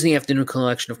 The Disney Afternoon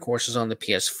collection, of course, is on the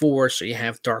PS4, so you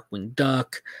have Darkwing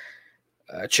Duck,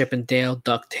 Chip and Dale,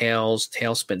 DuckTales,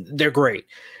 Tailspin. They're great.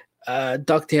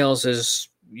 DuckTales is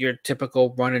your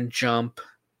typical run and jump.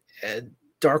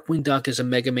 Darkwing Duck is a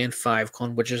Mega Man 5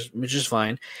 clone, which is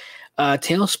fine.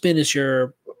 Tailspin is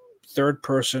your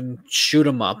third-person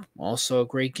shoot-'em-up, also a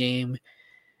great game.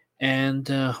 And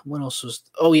what else was...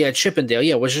 Oh, yeah, Chip and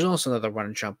Dale, which is also another run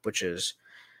and jump, which is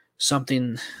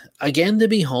something, again, to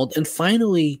behold. And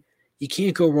finally, you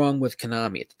can't go wrong with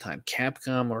Konami at the time.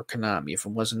 Capcom or Konami, if it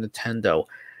wasn't Nintendo.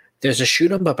 There's a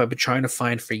shoot-'em-up I've been trying to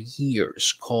find for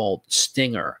years called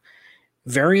Stinger.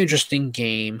 Very interesting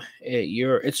game.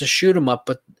 It's a shoot-'em-up,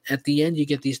 but at the end you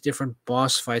get these different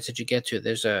boss fights that you get to.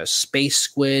 There's a space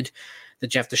squid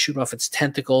that you have to shoot off its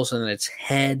tentacles and then its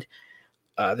head.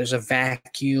 There's a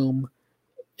vacuum.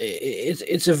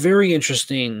 It's a very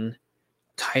interesting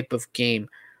type of game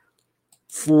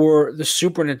for the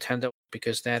Super Nintendo,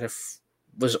 because that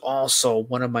was also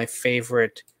one of my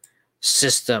favorite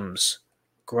systems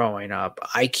growing up.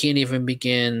 I can't even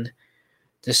begin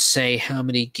to say how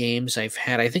many games I've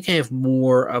had. I think I have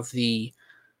more of the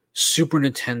Super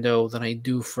Nintendo than I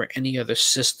do for any other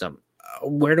system.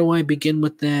 Where do I begin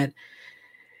with that?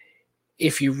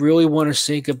 If you really want to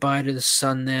say goodbye to the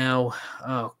sun now,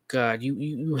 oh God,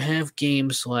 you have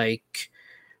games like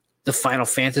the Final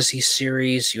Fantasy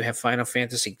series, you have Final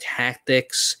Fantasy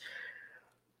Tactics,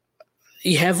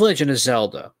 you have Legend of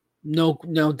Zelda, no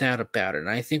doubt about it. And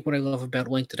I think what I love about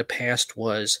Link to the Past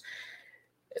was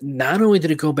not only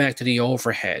did it go back to the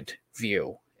overhead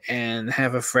view and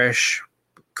have a fresh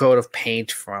coat of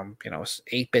paint from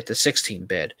 8-bit to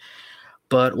 16-bit,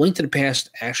 but Link to the Past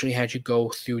actually had you go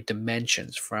through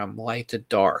dimensions from light to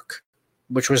dark,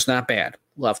 which was not bad.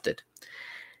 Loved it.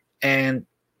 And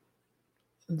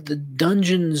the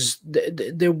dungeons,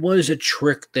 there was a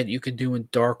trick that you could do in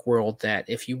Dark World that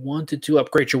if you wanted to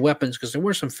upgrade your weapons, because there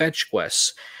were some fetch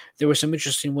quests, there were some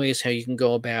interesting ways how you can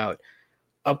go about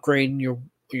upgrading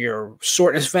your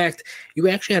sword. In fact, you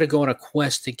actually had to go on a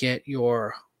quest to get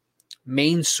your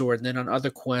main sword, and then on other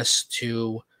quests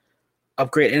to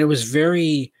upgrade. And it was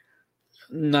very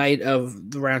Knight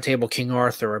of the Round Table King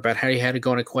Arthur, about how you had to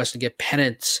go on a quest and get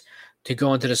penance to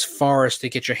go into this forest to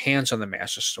get your hands on the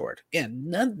Master Sword. Yeah,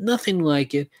 nothing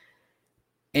like it.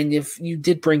 And if you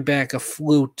did bring back a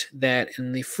flute that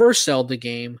in the first Zelda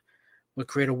game would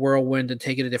create a whirlwind and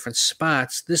take you to different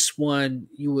spots, this one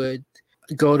you would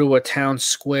go to a town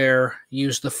square,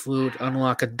 use the flute,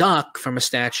 unlock a duck from a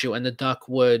statue, and the duck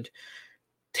would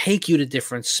take you to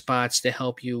different spots to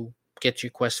help you get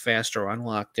your quest faster or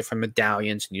unlock different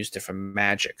medallions and use different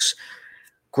magics.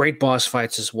 Great boss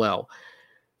fights as well.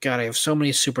 God, I have so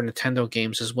many Super Nintendo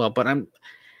games as well, but I'm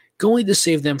going to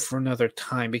save them for another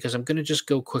time because I'm going to just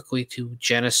go quickly to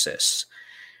Genesis.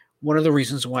 One of the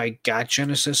reasons why I got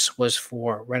Genesis was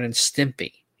for Ren and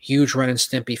Stimpy. Huge Ren and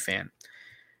Stimpy fan.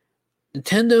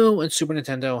 Nintendo and Super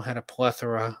Nintendo had a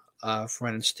plethora of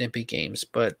Ren and Stimpy games,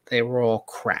 but they were all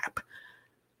crap.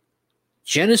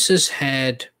 Genesis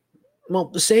had,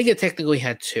 well, Sega technically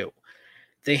had two.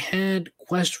 They had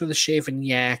Quest for the Shaven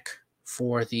Yak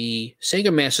for the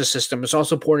Sega Master System. It's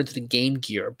also ported to the Game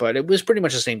Gear, but it was pretty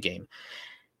much the same game.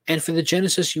 And for the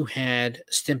Genesis, you had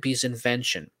Stimpy's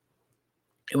Invention.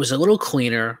 It was a little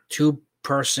cleaner,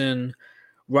 two-person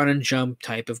run and jump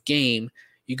type of game.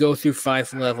 You go through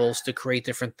 5 levels to create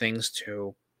different things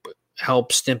to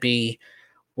help Stimpy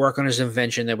work on his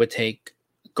invention that would take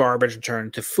garbage and turn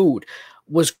into food.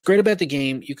 What's great about the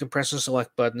game, you can press the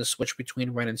select button to switch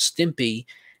between Ren and Stimpy,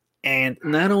 and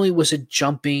not only was it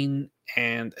jumping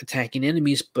and attacking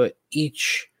enemies, but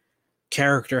each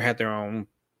character had their own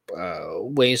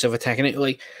ways of attacking it.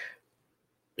 Like,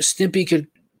 Stimpy could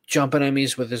jump at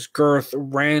enemies with his girth.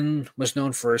 Ren was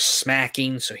known for his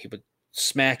smacking, so he would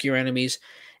smack your enemies.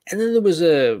 And then there was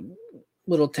a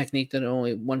little technique that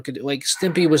only one could do. Like,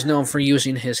 Stimpy was known for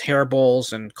using his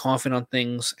hairballs and coughing on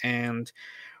things, and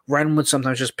Ren would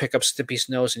sometimes just pick up Stimpy's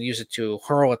nose and use it to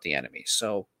hurl at the enemy.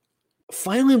 So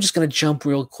finally, I'm just going to jump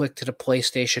real quick to the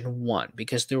PlayStation 1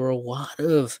 because there were a lot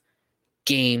of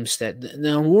games that...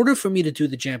 Now, in order for me to do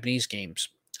the Japanese games,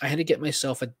 I had to get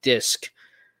myself a disc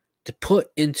to put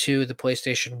into the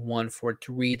PlayStation 1 for it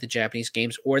to read the Japanese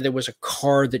games, or there was a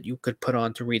card that you could put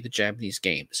on to read the Japanese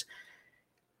games.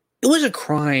 It was a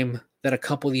crime that a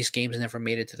couple of these games never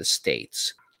made it to the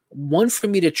States. One for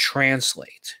me to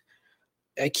translate.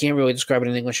 I can't really describe it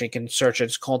in English. You can search it.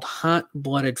 It's called Hot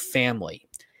Blooded Family.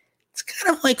 It's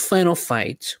kind of like Final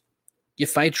Fight. You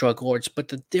fight drug lords, but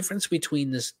the difference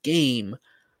between this game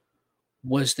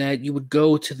was that you would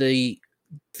go to the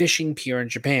fishing pier in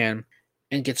Japan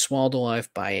and get swallowed alive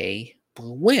by a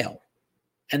blue whale.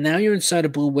 And now you're inside a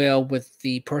blue whale with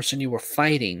the person you were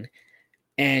fighting,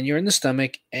 and you're in the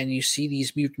stomach, and you see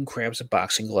these mutant crabs with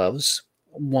boxing gloves.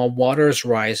 While water is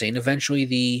rising, eventually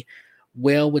the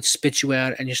whale would spit you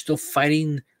out, and you're still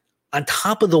fighting on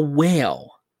top of the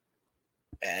whale,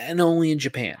 and only in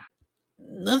Japan.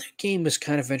 Another game was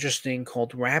kind of interesting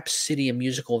called Rhapsody, a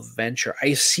Musical Adventure.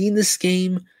 I've seen this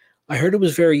game. I heard it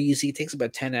was very easy. It takes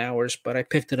about 10 hours, but I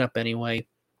picked it up anyway.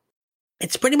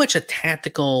 It's pretty much a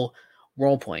tactical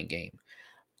role-playing game.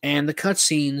 And the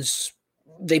cutscenes,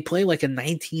 they play like a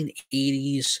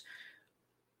 1980s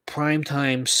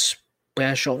primetime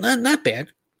special. Not bad.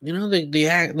 You know,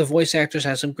 the voice actors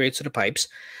have some great set of pipes.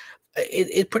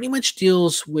 It pretty much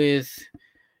deals with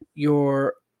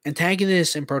your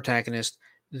antagonist and protagonist.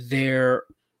 They're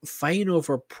fighting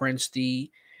over Prince.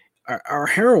 Our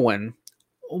heroine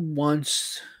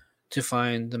wants to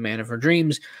find the man of her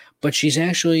dreams, but she's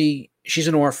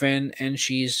an orphan, and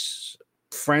she's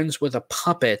friends with a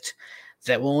puppet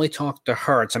that will only talk to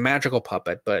her. It's a magical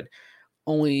puppet, but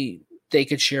only they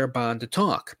could share a bond to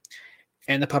talk.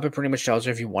 And the puppet pretty much tells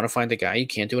her, if you want to find the guy, you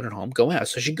can't do it at home, go out.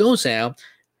 So she goes out.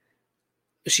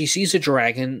 She sees a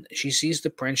dragon. She sees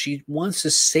the prince. She wants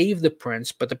to save the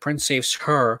prince, but the prince saves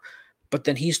her. But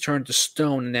then he's turned to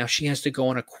stone, and now she has to go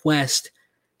on a quest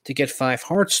to get 5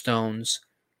 Heartstones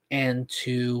and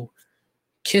to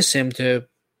kiss him to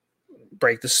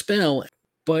break the spell.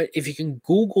 But if you can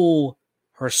Google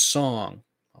her song,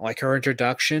 like her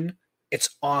introduction, it's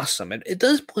awesome. It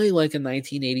does play like a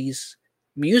 1980s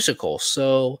musical,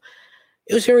 so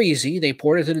it was very easy. They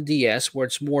ported it to the DS, where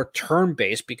it's more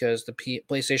turn-based because the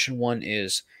PlayStation 1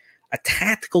 is a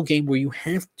tactical game where you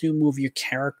have to move your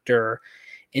character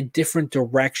in different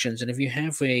directions. And if you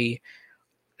have a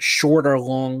short or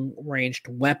long-ranged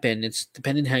weapon, it's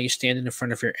depending on how you stand in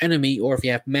front of your enemy, or if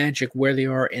you have magic, where they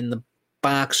are in the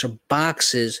box or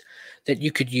boxes that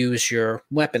you could use your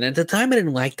weapon. At the time, I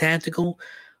didn't like tactical,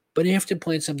 but after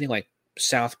playing something like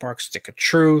South Park Stick of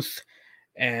Truth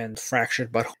and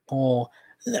Fractured But Whole,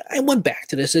 I went back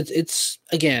to this. It's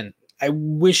again, I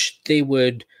wish they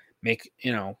would make,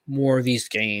 more of these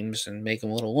games and make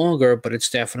them a little longer, but it's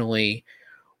definitely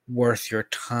worth your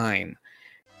time.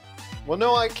 Well,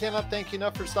 no, I cannot thank you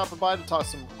enough for stopping by to talk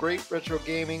some great retro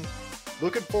gaming.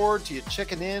 Looking forward to you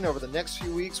checking in over the next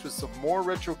few weeks with some more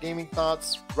retro gaming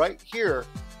thoughts right here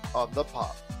on the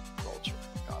Pop Culture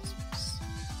Cosmos.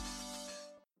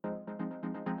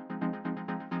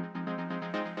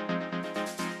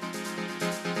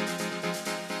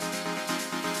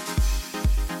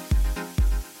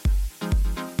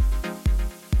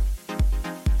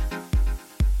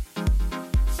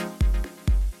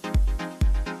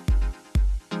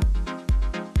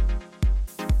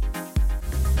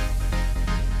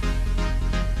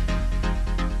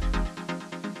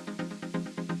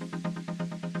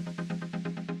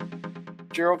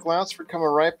 Gerald Glassford coming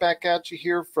right back at you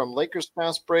here from Lakers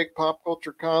Fast Break, Pop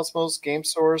Culture Cosmos, Game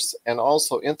Source, and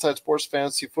also Inside Sports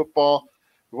Fantasy Football.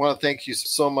 We want to thank you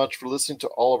so much for listening to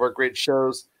all of our great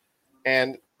shows.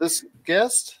 And this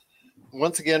guest,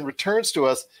 once again, returns to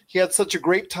us. He had such a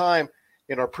great time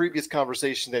in our previous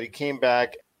conversation that he came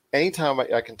back. Anytime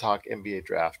I can talk NBA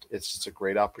draft, it's just a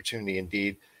great opportunity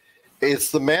indeed.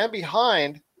 It's the man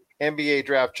behind NBA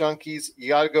Draft Junkies. You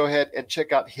got to go ahead and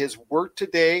check out his work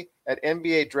today at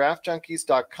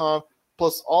NBADraftJunkies.com.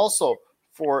 Plus, also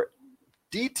for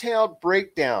detailed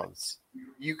breakdowns,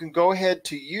 you can go ahead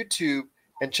to YouTube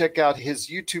and check out his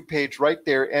YouTube page right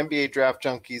there, NBA Draft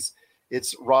Junkies.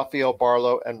 It's Rafael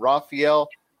Barlow. And Rafael,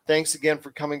 thanks again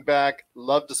for coming back.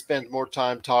 Love to spend more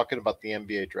time talking about the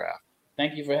NBA draft.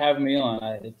 Thank you for having me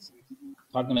on.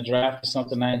 Talking the draft is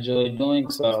something I enjoy doing,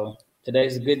 so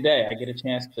today's a good day. I get a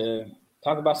chance to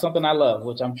talk about something I love,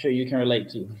 which I'm sure you can relate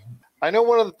to. I know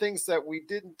one of the things that we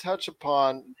didn't touch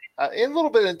upon, in a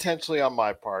little bit intentionally on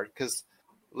my part, because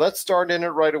let's start in it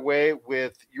right away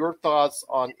with your thoughts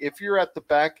on if you're at the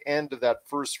back end of that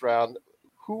first round,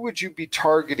 who would you be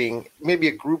targeting? Maybe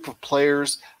a group of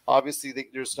players. Obviously,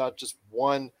 there's not just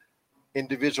one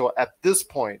individual at this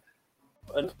point.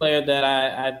 A player that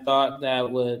I thought that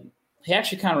would – he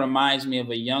actually kind of reminds me of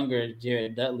a younger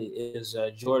Jared Dudley is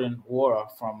Jordan Nwora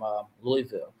from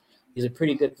Louisville. He's a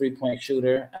pretty good three-point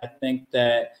shooter. I think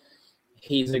that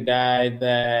he's a guy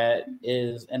that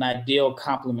is an ideal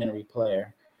complementary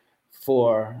player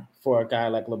for a guy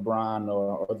like LeBron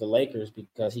or the Lakers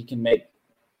because he can make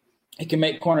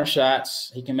corner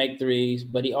shots, he can make threes,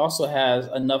 but he also has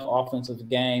enough offensive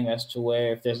game as to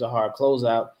where if there's a hard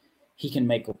closeout, he can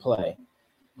make a play.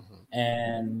 Mm-hmm.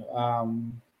 And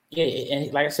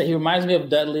and like I said, he reminds me of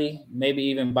Dudley, maybe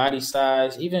even body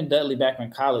size. Even Dudley back in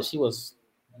college, he was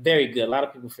very good. A lot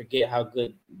of people forget how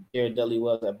good Jared Dudley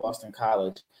was at Boston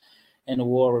College. And the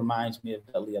war reminds me of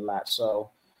Dudley a lot.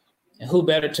 So, and who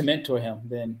better to mentor him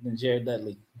than Jared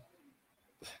Dudley?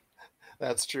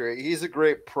 That's true. He's a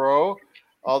great pro,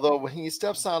 although when he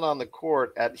steps out on the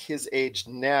court at his age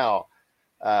now,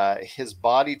 his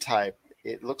body type,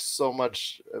 it looks so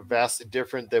much vastly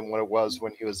different than what it was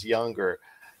when he was younger.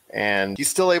 And he's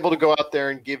still able to go out there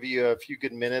and give you a few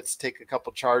good minutes, take a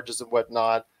couple charges and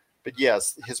whatnot. But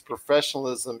yes, his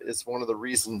professionalism is one of the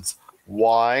reasons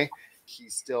why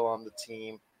he's still on the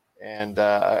team. And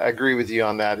I agree with you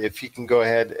on that. If he can go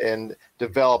ahead and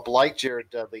develop like Jared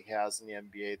Dudley has in the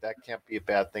NBA, that can't be a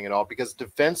bad thing at all. Because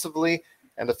defensively,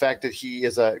 and the fact that he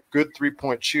is a good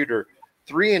three-point shooter,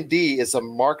 3-and-D is a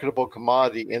marketable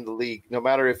commodity in the league. No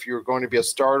matter if you're going to be a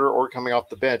starter or coming off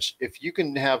the bench, if you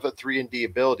can have a 3-and-D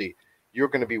ability, you're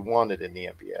going to be wanted in the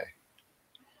NBA.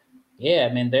 Yeah,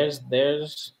 I mean,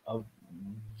 there's a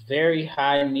very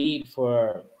high need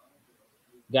for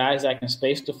guys that can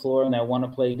space the floor and that want to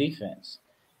play defense.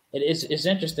 It's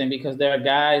interesting because there are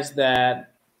guys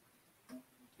that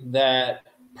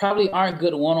probably aren't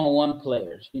good one-on-one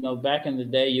players. You know, back in the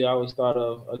day, you always thought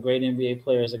of a great NBA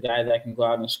player as a guy that can go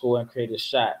out and score and create a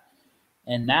shot.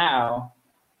 And now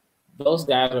those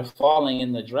guys are falling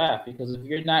in the draft because if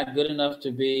you're not good enough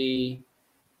to be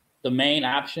the main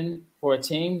option for a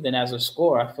team, then as a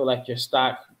scorer, I feel like your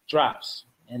stock drops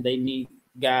and they need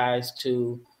guys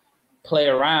to play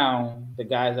around the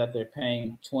guys that they're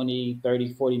paying $20,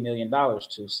 $30, $40 million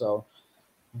to. So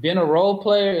being a role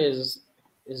player is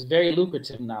very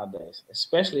lucrative nowadays,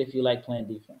 especially if you like playing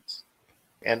defense.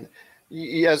 And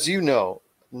as you know,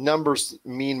 numbers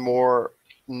mean more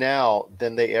now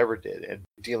than they ever did. And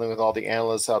dealing with all the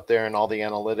analysts out there and all the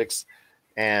analytics,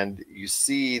 and you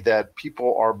see that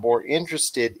people are more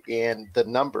interested in the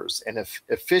numbers. And if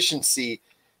efficiency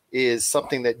is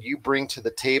something that you bring to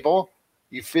the table,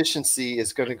 efficiency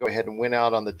is going to go ahead and win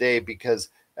out on the day because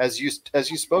as you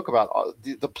spoke about,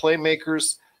 the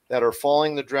playmakers that are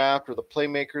following the draft or the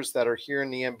playmakers that are here in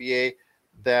the NBA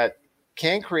that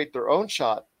can create their own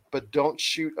shot but don't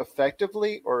shoot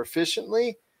effectively or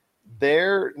efficiently,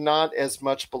 they're not as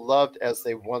much beloved as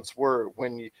they once were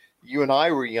when you and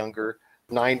I were younger,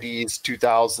 90s,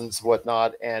 2000s,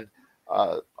 whatnot. And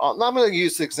I'm going to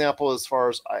use the example as far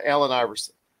as Allen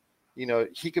Iverson. You know,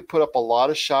 he could put up a lot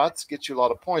of shots, get you a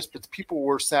lot of points, but people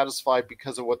were satisfied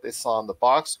because of what they saw in the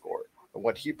box score and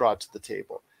what he brought to the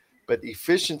table. But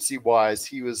efficiency-wise,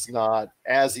 he was not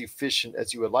as efficient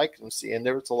as you would like him to see. And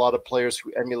there was a lot of players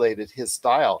who emulated his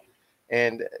style.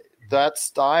 And that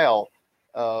style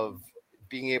of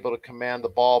being able to command the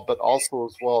ball, but also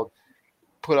as well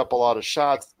put up a lot of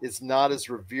shots is not as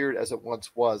revered as it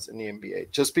once was in the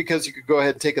NBA. Just because you could go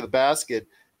ahead and take the basket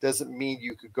doesn't mean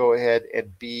you could go ahead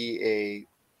and be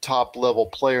top level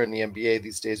player in the NBA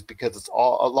these days, because a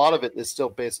lot of it is still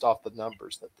based off the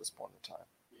numbers at this point in time.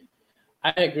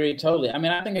 I agree totally. I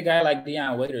mean, I think a guy like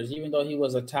Deion Waiters, even though he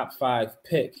was a top 5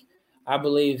 pick, I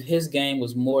believe his game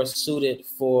was more suited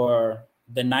for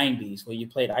the 90s where you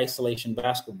played isolation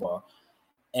basketball.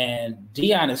 And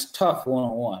Deion is tough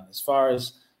one-on-one. As far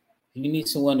as you need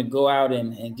someone to go out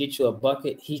and get you a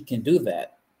bucket, he can do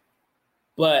that.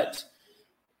 But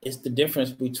it's the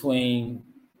difference between,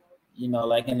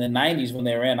 like in the 90s when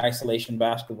they ran isolation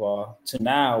basketball to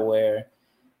now where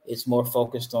it's more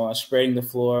focused on spreading the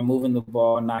floor, moving the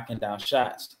ball, knocking down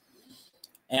shots.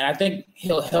 And I think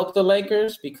he'll help the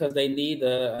Lakers because they need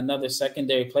another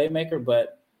secondary playmaker,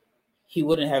 but he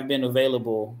wouldn't have been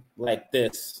available like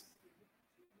this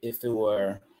if it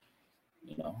were,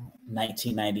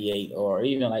 1998 or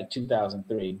even like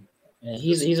 2003. And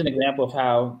he's an example of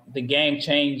how the game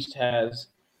changed has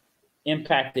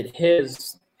impacted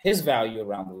his value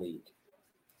around the league.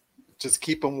 Just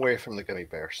keep him away from the gummy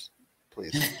bears,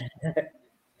 please.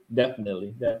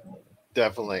 Definitely.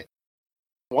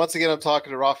 Once again, I'm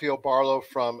talking to Rafael Barlow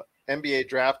from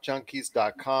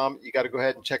NBADraftJunkies.com. You got to go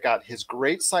ahead and check out his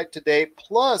great site today,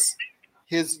 plus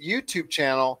his YouTube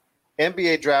channel,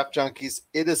 NBA Draft Junkies.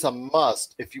 It is a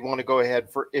must if you want to go ahead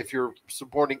if you're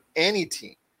supporting any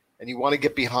team and you want to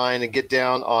get behind and get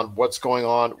down on what's going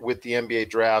on with the NBA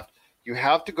draft. You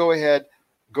have to go ahead,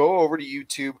 go over to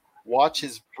YouTube, watch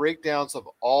his breakdowns of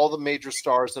all the major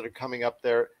stars that are coming up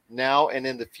there now and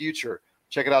in the future.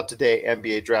 Check it out today,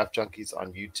 NBA Draft Junkies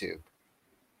on YouTube.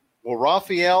 Well,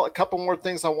 Rafael, a couple more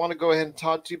things I want to go ahead and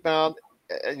talk to you about,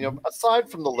 aside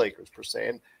from the Lakers per se,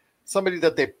 and somebody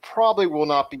that they probably will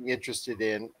not be interested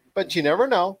in, but you never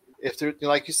know. If they're,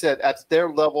 like you said, at their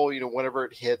level, whenever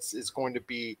it hits, is going to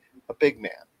be a big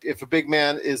man. If a big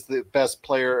man is the best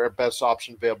player or best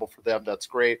option available for them, that's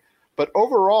great. But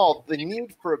overall, the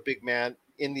need for a big man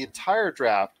in the entire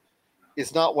draft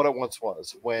is not what it once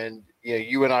was. When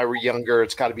you and I were younger,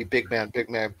 it's got to be big man, big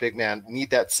man, big man. Need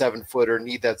that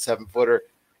 7-footer.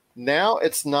 Now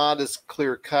it's not as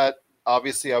clear cut.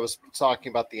 Obviously, I was talking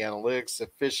about the analytics,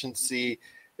 efficiency,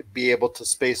 be able to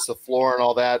space the floor and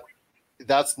all that.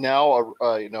 That's now,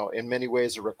 in many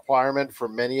ways, a requirement for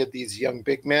many of these young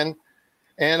big men.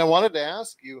 And I wanted to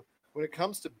ask you, when it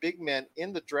comes to big men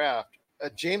in the draft,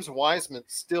 James Wiseman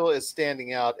still is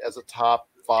standing out as a top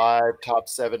 5, top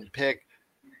 7 pick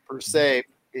per se.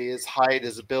 His height,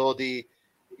 his ability,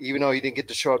 even though he didn't get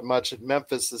to show it much at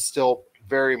Memphis, is still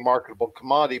very marketable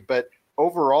commodity. But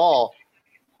overall,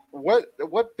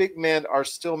 what big men are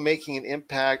still making an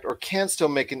impact or can still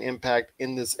make an impact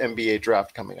in this NBA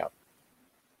draft coming up?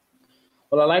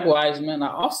 Well, I like Wiseman.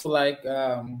 I also like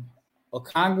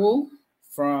Okongwu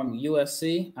from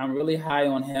USC. I'm really high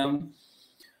on him.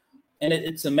 And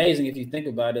it's amazing if you think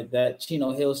about it that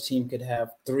Chino Hill's team could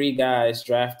have 3 guys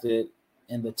drafted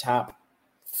in the top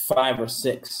 5 or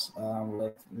 6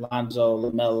 with Lonzo,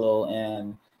 LaMelo,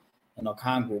 and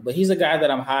Okongwu. But he's a guy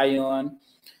that I'm high on.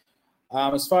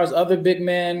 As far as other big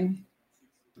men,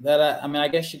 I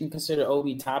guess you can consider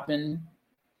Obi Toppin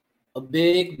a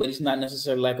big, but he's not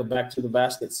necessarily like a back to the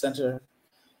basket center.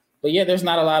 But yeah, there's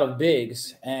not a lot of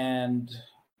bigs, and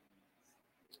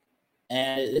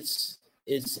it's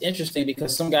interesting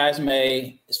because some guys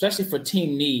may, especially for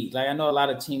team need, like I know a lot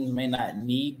of teams may not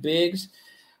need bigs,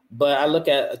 but I look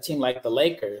at a team like the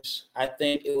Lakers. I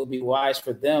think it would be wise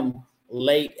for them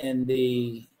late in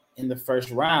the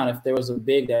first round if there was a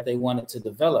big that they wanted to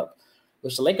develop,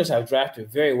 which the Lakers have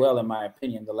drafted very well, in my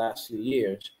opinion, the last few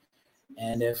years.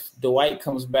 And if Dwight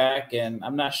comes back, and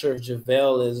I'm not sure if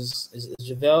JaVale is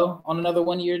JaVale on another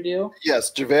 1-year deal?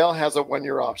 Yes, JaVale has a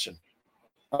 1-year option.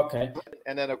 Okay.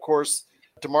 And then, of course,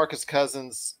 DeMarcus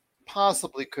Cousins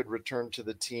possibly could return to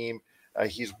the team.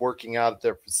 He's working out at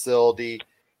their facility,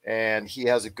 and he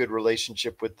has a good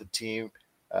relationship with the team.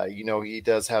 He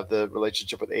does have the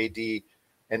relationship with AD,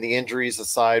 and the injuries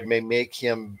aside may make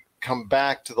him come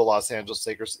back to the Los Angeles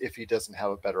Lakers if he doesn't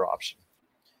have a better option.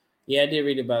 Yeah, I did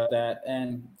read about that.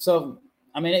 And so,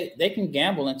 they can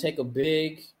gamble and take a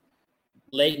big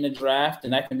late in the draft,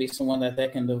 and that can be someone that they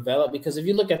can develop. Because if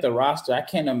you look at the roster, I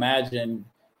can't imagine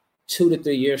 2 to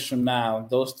 3 years from now,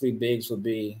 those 3 bigs would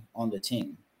be on the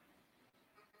team.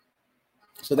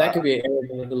 So that could be an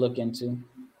area to look into.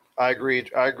 I agree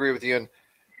with you. And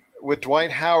with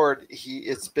Dwight Howard,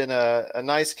 it's been a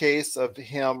nice case of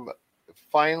him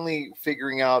finally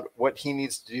figuring out what he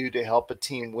needs to do to help a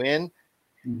team win.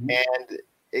 Mm-hmm. And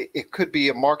it could be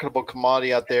a marketable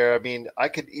commodity out there. I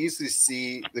could easily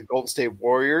see the Golden State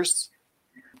Warriors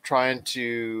trying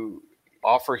to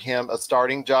offer him a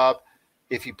starting job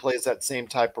if he plays that same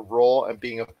type of role and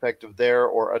being effective there,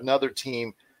 or another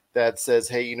team that says,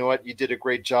 hey, you know what? You did a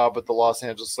great job with the Los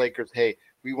Angeles Lakers. Hey,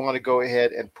 we want to go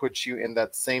ahead and put you in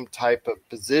that same type of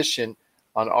position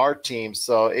on our team.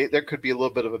 So there could be a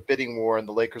little bit of a bidding war, and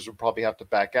the Lakers would probably have to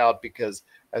back out because,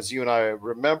 as you and I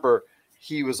remember,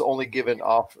 he was only given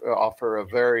offer a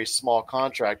very small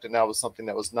contract, and that was something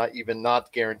that was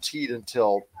not guaranteed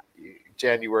until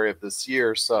January of this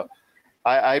year. So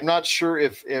I'm not sure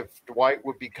if Dwight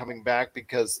would be coming back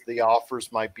because the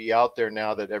offers might be out there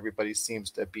now that everybody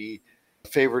seems to be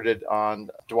favored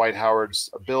on Dwight Howard's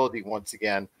ability once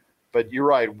again. But you're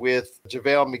right, with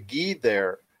JaVale McGee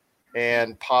there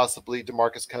and possibly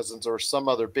DeMarcus Cousins or some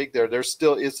other big there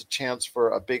still is a chance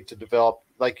for a big to develop.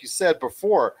 Like you said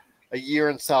before, a year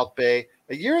in South Bay.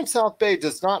 A year in South Bay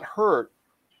does not hurt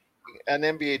an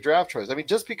NBA draft choice. I mean,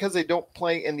 just because they don't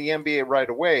play in the NBA right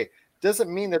away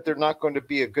doesn't mean that they're not going to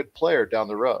be a good player down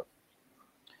the road.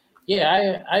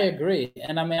 Yeah, I agree.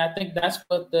 And I mean, I think that's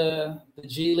what the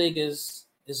G League is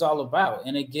all about.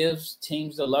 And it gives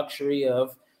teams the luxury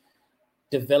of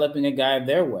developing a guy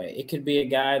their way. It could be a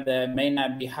guy that may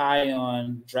not be high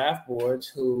on draft boards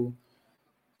who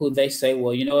they say,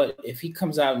 well, you know what, if he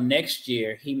comes out next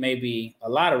year, he may be a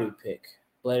lottery pick.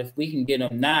 But if we can get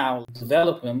him now,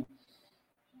 develop him,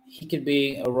 he could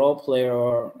be a role player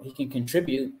or he can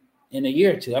contribute in a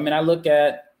year or two. I mean, I look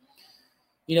at,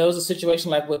 it was a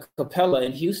situation like with Capella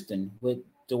in Houston with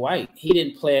Dwight. He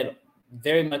didn't play it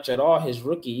very much at all his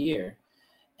rookie year.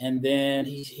 And then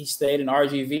he stayed in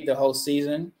RGV the whole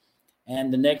season.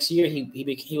 And the next year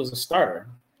he was a starter.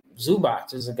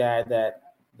 Zubac is a guy that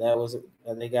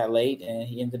they got late, and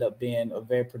he ended up being a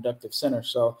very productive center.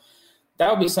 So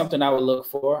that would be something I would look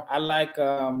for. I like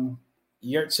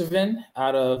Yurtseven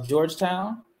out of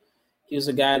Georgetown. He was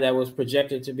a guy that was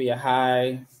projected to be a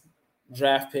high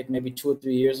draft pick maybe 2 or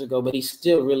 3 years ago, but he's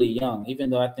still really young.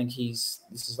 Even though I think this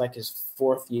is like his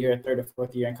third or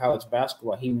fourth year in college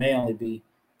basketball, he may only be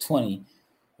 20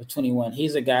 or 21.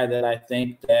 He's a guy that I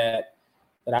think that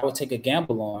I would take a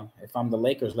gamble on if I'm the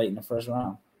Lakers late in the first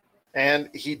round. And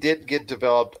he did get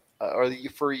developed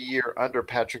for a year under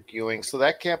Patrick Ewing, so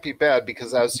that can't be bad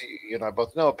because, as you and I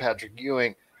both know, Patrick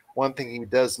Ewing, one thing he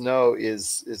does know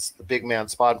is the big man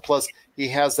spot. And plus, he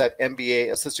has that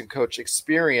NBA assistant coach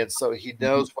experience, so he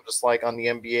knows what it's like on the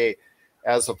NBA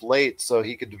as of late, so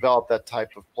he could develop that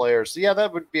type of player. So, yeah,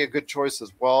 that would be a good choice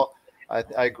as well. I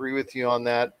agree with you on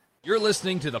that. You're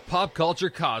listening to the Pop Culture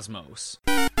Cosmos.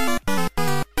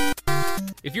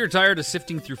 If you're tired of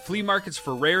sifting through flea markets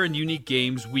for rare and unique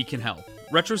games, we can help.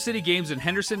 Retro City Games in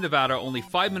Henderson, Nevada, only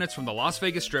 5 minutes from the Las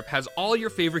Vegas Strip, has all your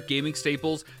favorite gaming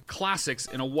staples, classics,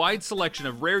 and a wide selection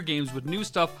of rare games with new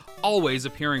stuff always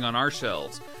appearing on our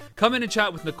shelves. Come in and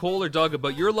chat with Nicole or Doug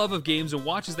about your love of games and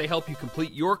watch as they help you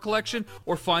complete your collection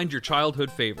or find your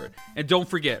childhood favorite. And don't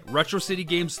forget, Retro City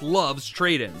Games loves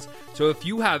trade-ins. So if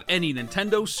you have any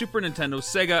Nintendo, Super Nintendo,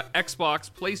 Sega, Xbox,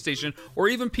 PlayStation, or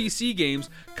even PC games,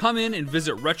 come in and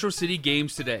visit Retro City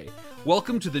Games today.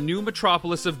 Welcome to the new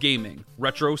metropolis of gaming,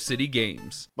 Retro City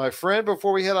Games. My friend,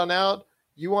 before we head on out,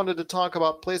 you wanted to talk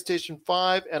about PlayStation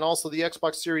 5 and also the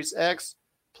Xbox Series X.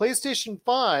 PlayStation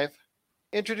 5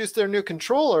 introduced their new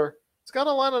controller. It's got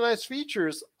a lot of nice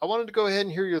features. I wanted to go ahead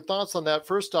and hear your thoughts on that.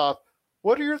 First off,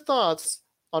 what are your thoughts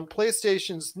on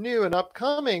PlayStation's new and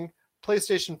upcoming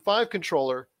PlayStation 5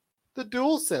 controller, the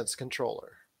DualSense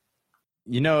controller?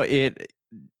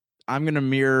 I'm going to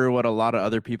mirror what a lot of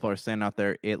other people are saying out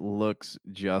there. It looks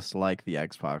just like the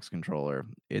Xbox controller.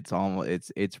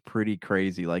 It's pretty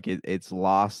crazy. Like it's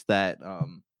lost that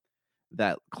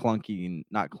clunky,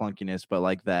 not clunkiness, but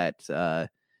like that,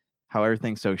 how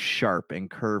everything's so sharp and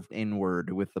curved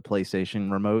inward with the PlayStation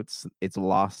remotes. It's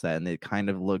lost that, and it kind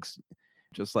of looks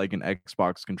just like an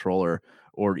Xbox controller,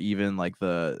 or even like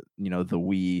the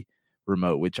Wii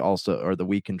remote, which also, or the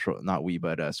Wii control, not Wii,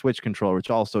 but Switch controller, which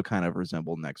also kind of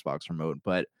resembled an Xbox remote.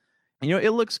 But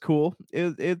it looks cool.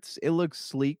 It looks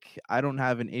sleek. I don't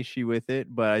have an issue with it,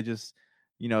 but I just,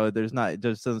 it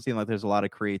just doesn't seem like there's a lot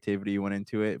of creativity went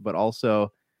into it. But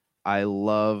also, I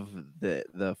love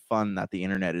the fun that the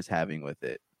internet is having with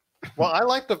it. Well, I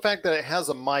like the fact that it has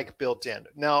a mic built in.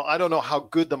 Now, I don't know how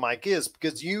good the mic is,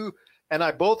 because you and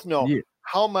I both know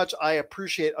how much I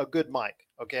appreciate a good mic.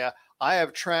 Okay. I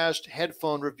have trashed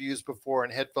headphone reviews before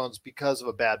and headphones because of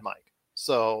a bad mic.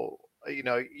 So, you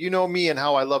know me and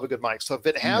how I love a good mic. So if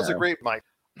it has a great mic,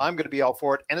 I'm going to be all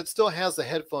for it. And it still has the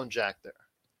headphone jack there.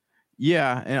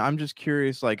 Yeah. And I'm just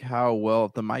curious, like how well,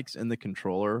 if the mic's in the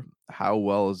controller, how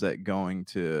well is that going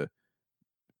to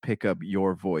pick up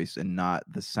your voice and not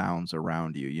the sounds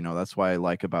around you? That's why I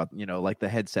like about, like the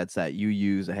headsets that you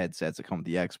use, the headsets that come with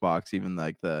the Xbox, even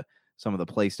like the some of the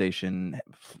PlayStation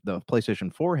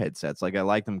 4 headsets. Like I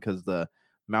like them because the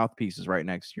mouthpiece is right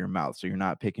next to your mouth, so you're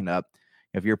not picking up.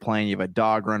 If you're playing, you have a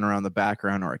dog running around the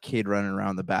background or a kid running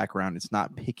around the background, it's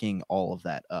not picking all of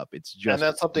that up. It's just, and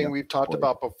that's something we've talked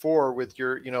about before with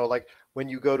your, like when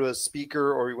you go to a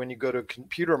speaker or when you go to a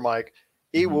computer mic,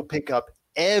 it will pick up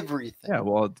everything. Yeah,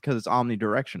 well, because it's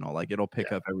omnidirectional, like it'll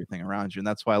pick up everything around you, and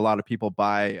that's why a lot of people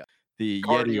buy the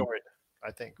Cardioid, Yeti.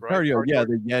 I think, right? Cardioid, yeah,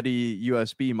 the Yeti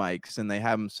USB mics, and they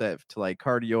have them set to like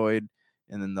cardioid,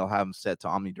 and then they'll have them set to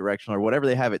omnidirectional or whatever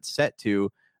they have it set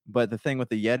to. But the thing with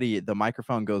the Yeti, the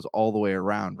microphone goes all the way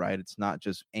around, right? It's not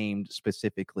just aimed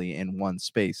specifically in one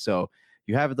space. So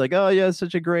you have it like, oh yeah, it's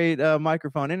such a great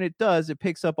microphone, and it does. It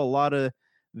picks up a lot of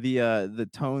the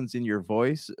tones in your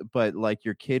voice. But like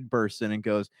your kid bursts in and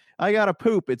goes, "I gotta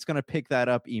poop," it's gonna pick that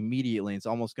up immediately. It's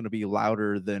almost gonna be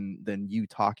louder than you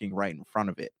talking right in front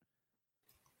of it.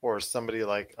 Or somebody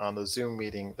like on the Zoom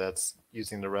meeting that's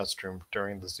using the restroom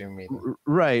during the Zoom meeting.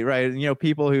 Right.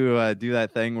 People who do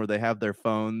that thing where they have their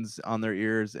phones on their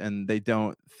ears and they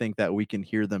don't think that we can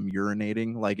hear them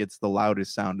urinating. Like it's the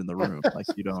loudest sound in the room. Like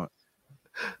you don't.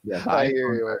 Yeah, I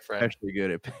hear you, my friend. Especially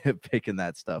good at picking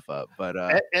that stuff up. But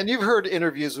and you've heard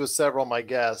interviews with several of my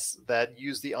guests that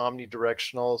use the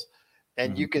omnidirectionals,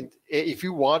 and you can, if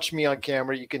you watch me on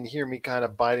camera, you can hear me kind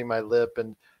of biting my lip.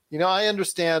 And I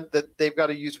understand that they've got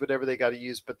to use whatever they got to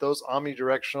use, but those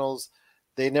omnidirectionals,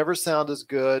 they never sound as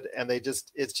good, and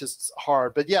it's just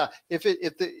hard. But yeah, if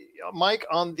the mic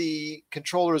on the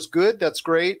controller is good, that's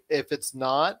great. If it's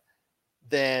not,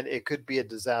 then it could be a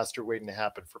disaster waiting to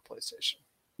happen for PlayStation.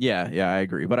 Yeah, I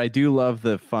agree. But I do love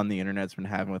the fun the internet's been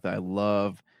having with it. I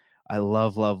love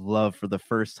for the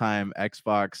first time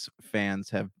Xbox fans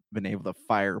have been able to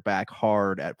fire back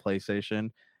hard at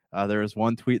PlayStation. There was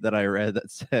one tweet that I read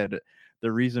that said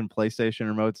the reason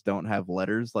PlayStation remotes don't have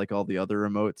letters like all the other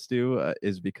remotes do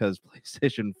is because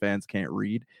PlayStation fans can't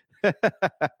read.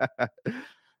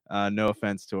 No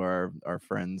offense to our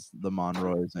friends, the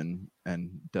Monroys and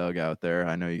Doug out there.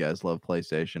 I know you guys love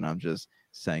PlayStation. I'm just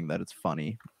saying that it's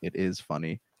funny. It is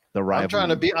funny.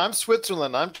 I'm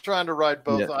Switzerland. I'm trying to ride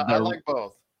both. Yeah, I like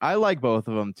both. I like both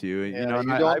of them too.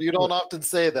 Yeah, you don't often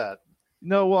say that.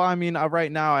 No, well, I mean,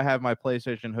 right now I have my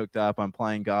PlayStation hooked up. I'm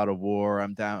playing God of War.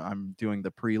 I'm doing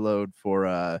the preload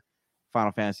for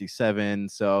Final Fantasy VII.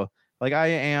 So, like,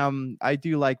 I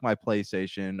do like my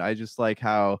PlayStation. I just like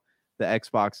how the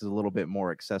Xbox is a little bit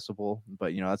more accessible.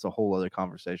 But that's a whole other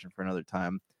conversation for another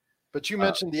time. But you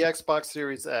mentioned the Xbox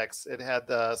Series X. It had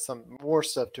some more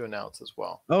stuff to announce as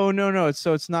well. Oh no!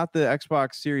 It's not the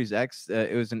Xbox Series X.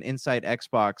 It was an Inside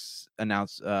Xbox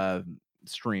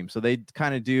stream. So they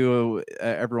kind of do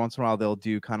every once in a while. They'll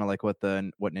do kind of like what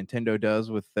Nintendo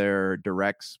does with their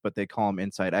directs, but they call them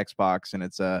Inside Xbox, and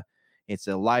it's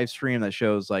a live stream that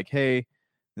shows like, hey,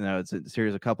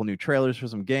 here's a couple new trailers for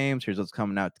some games. Here's what's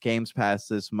coming out to Games Pass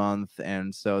this month,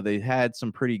 and so they had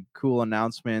some pretty cool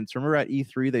announcements. Remember at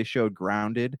E3 they showed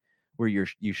Grounded, where you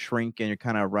shrink and you're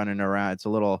kind of running around. It's a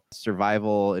little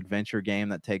survival adventure game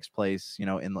that takes place,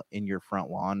 in your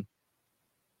front lawn.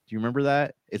 Do you remember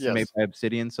that? It's made by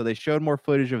Obsidian. So they showed more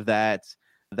footage of that.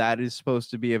 That is supposed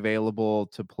to be available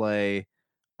to play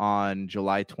on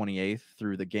July 28th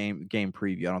through the game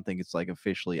preview. I don't think it's like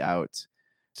officially out.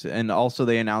 And also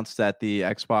they announced that the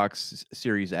Xbox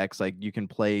Series X, like you can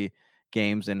play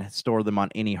games and store them on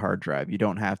any hard drive. You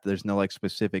don't have to, there's no like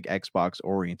specific Xbox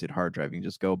oriented hard drive. You can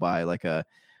just go buy like a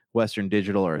Western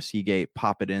Digital or a Seagate,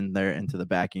 pop it in there into the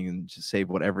back, and you can just save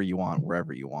whatever you want,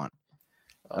 wherever you want.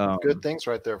 Good things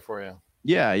right there for you.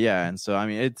 Yeah. And so I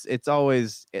mean, it's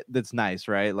always that's nice,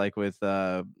 right? Like with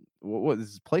what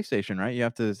is PlayStation, right? You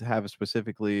have to have a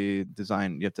specifically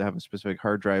designed. You have to have a specific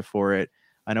hard drive for it.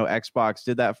 I know Xbox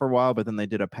did that for a while, but then they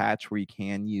did a patch where you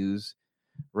can use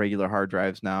regular hard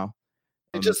drives now.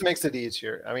 It just makes it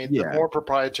easier. I mean, the more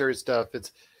proprietary stuff,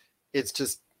 it's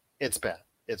bad.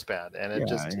 It's bad, and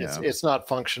it's not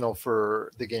functional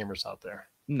for the gamers out there.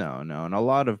 No, and a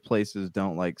lot of places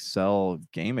don't like sell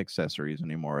game accessories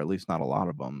anymore, at least not a lot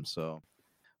of them. So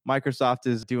Microsoft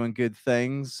is doing good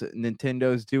things.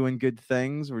 Nintendo's doing good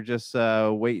things. We're just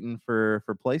waiting for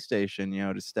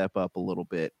PlayStation, to step up a little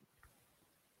bit.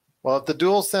 Well, if the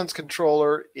DualSense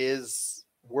controller is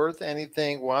worth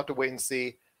anything, we'll have to wait and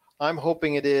see. I'm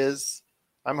hoping it is.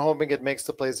 I'm hoping it makes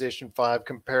the PlayStation 5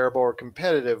 comparable or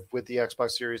competitive with the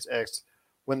Xbox Series X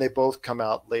when they both come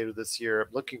out later this year. I'm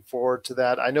looking forward to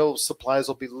that. I know supplies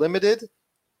will be limited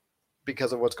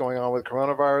because of what's going on with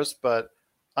coronavirus, but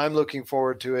I'm looking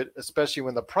forward to it, especially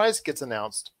when the price gets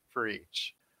announced for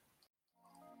each.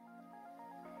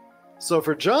 So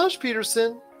for Josh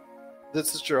Peterson,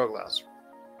 this is Gerald Glasser.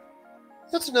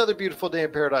 It's another beautiful day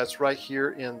in paradise right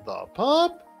here in the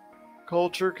Pop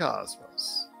Culture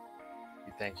Cosmos.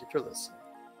 We thank you for listening.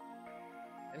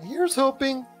 And here's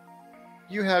hoping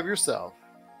you have yourself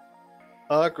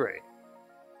a great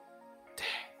day.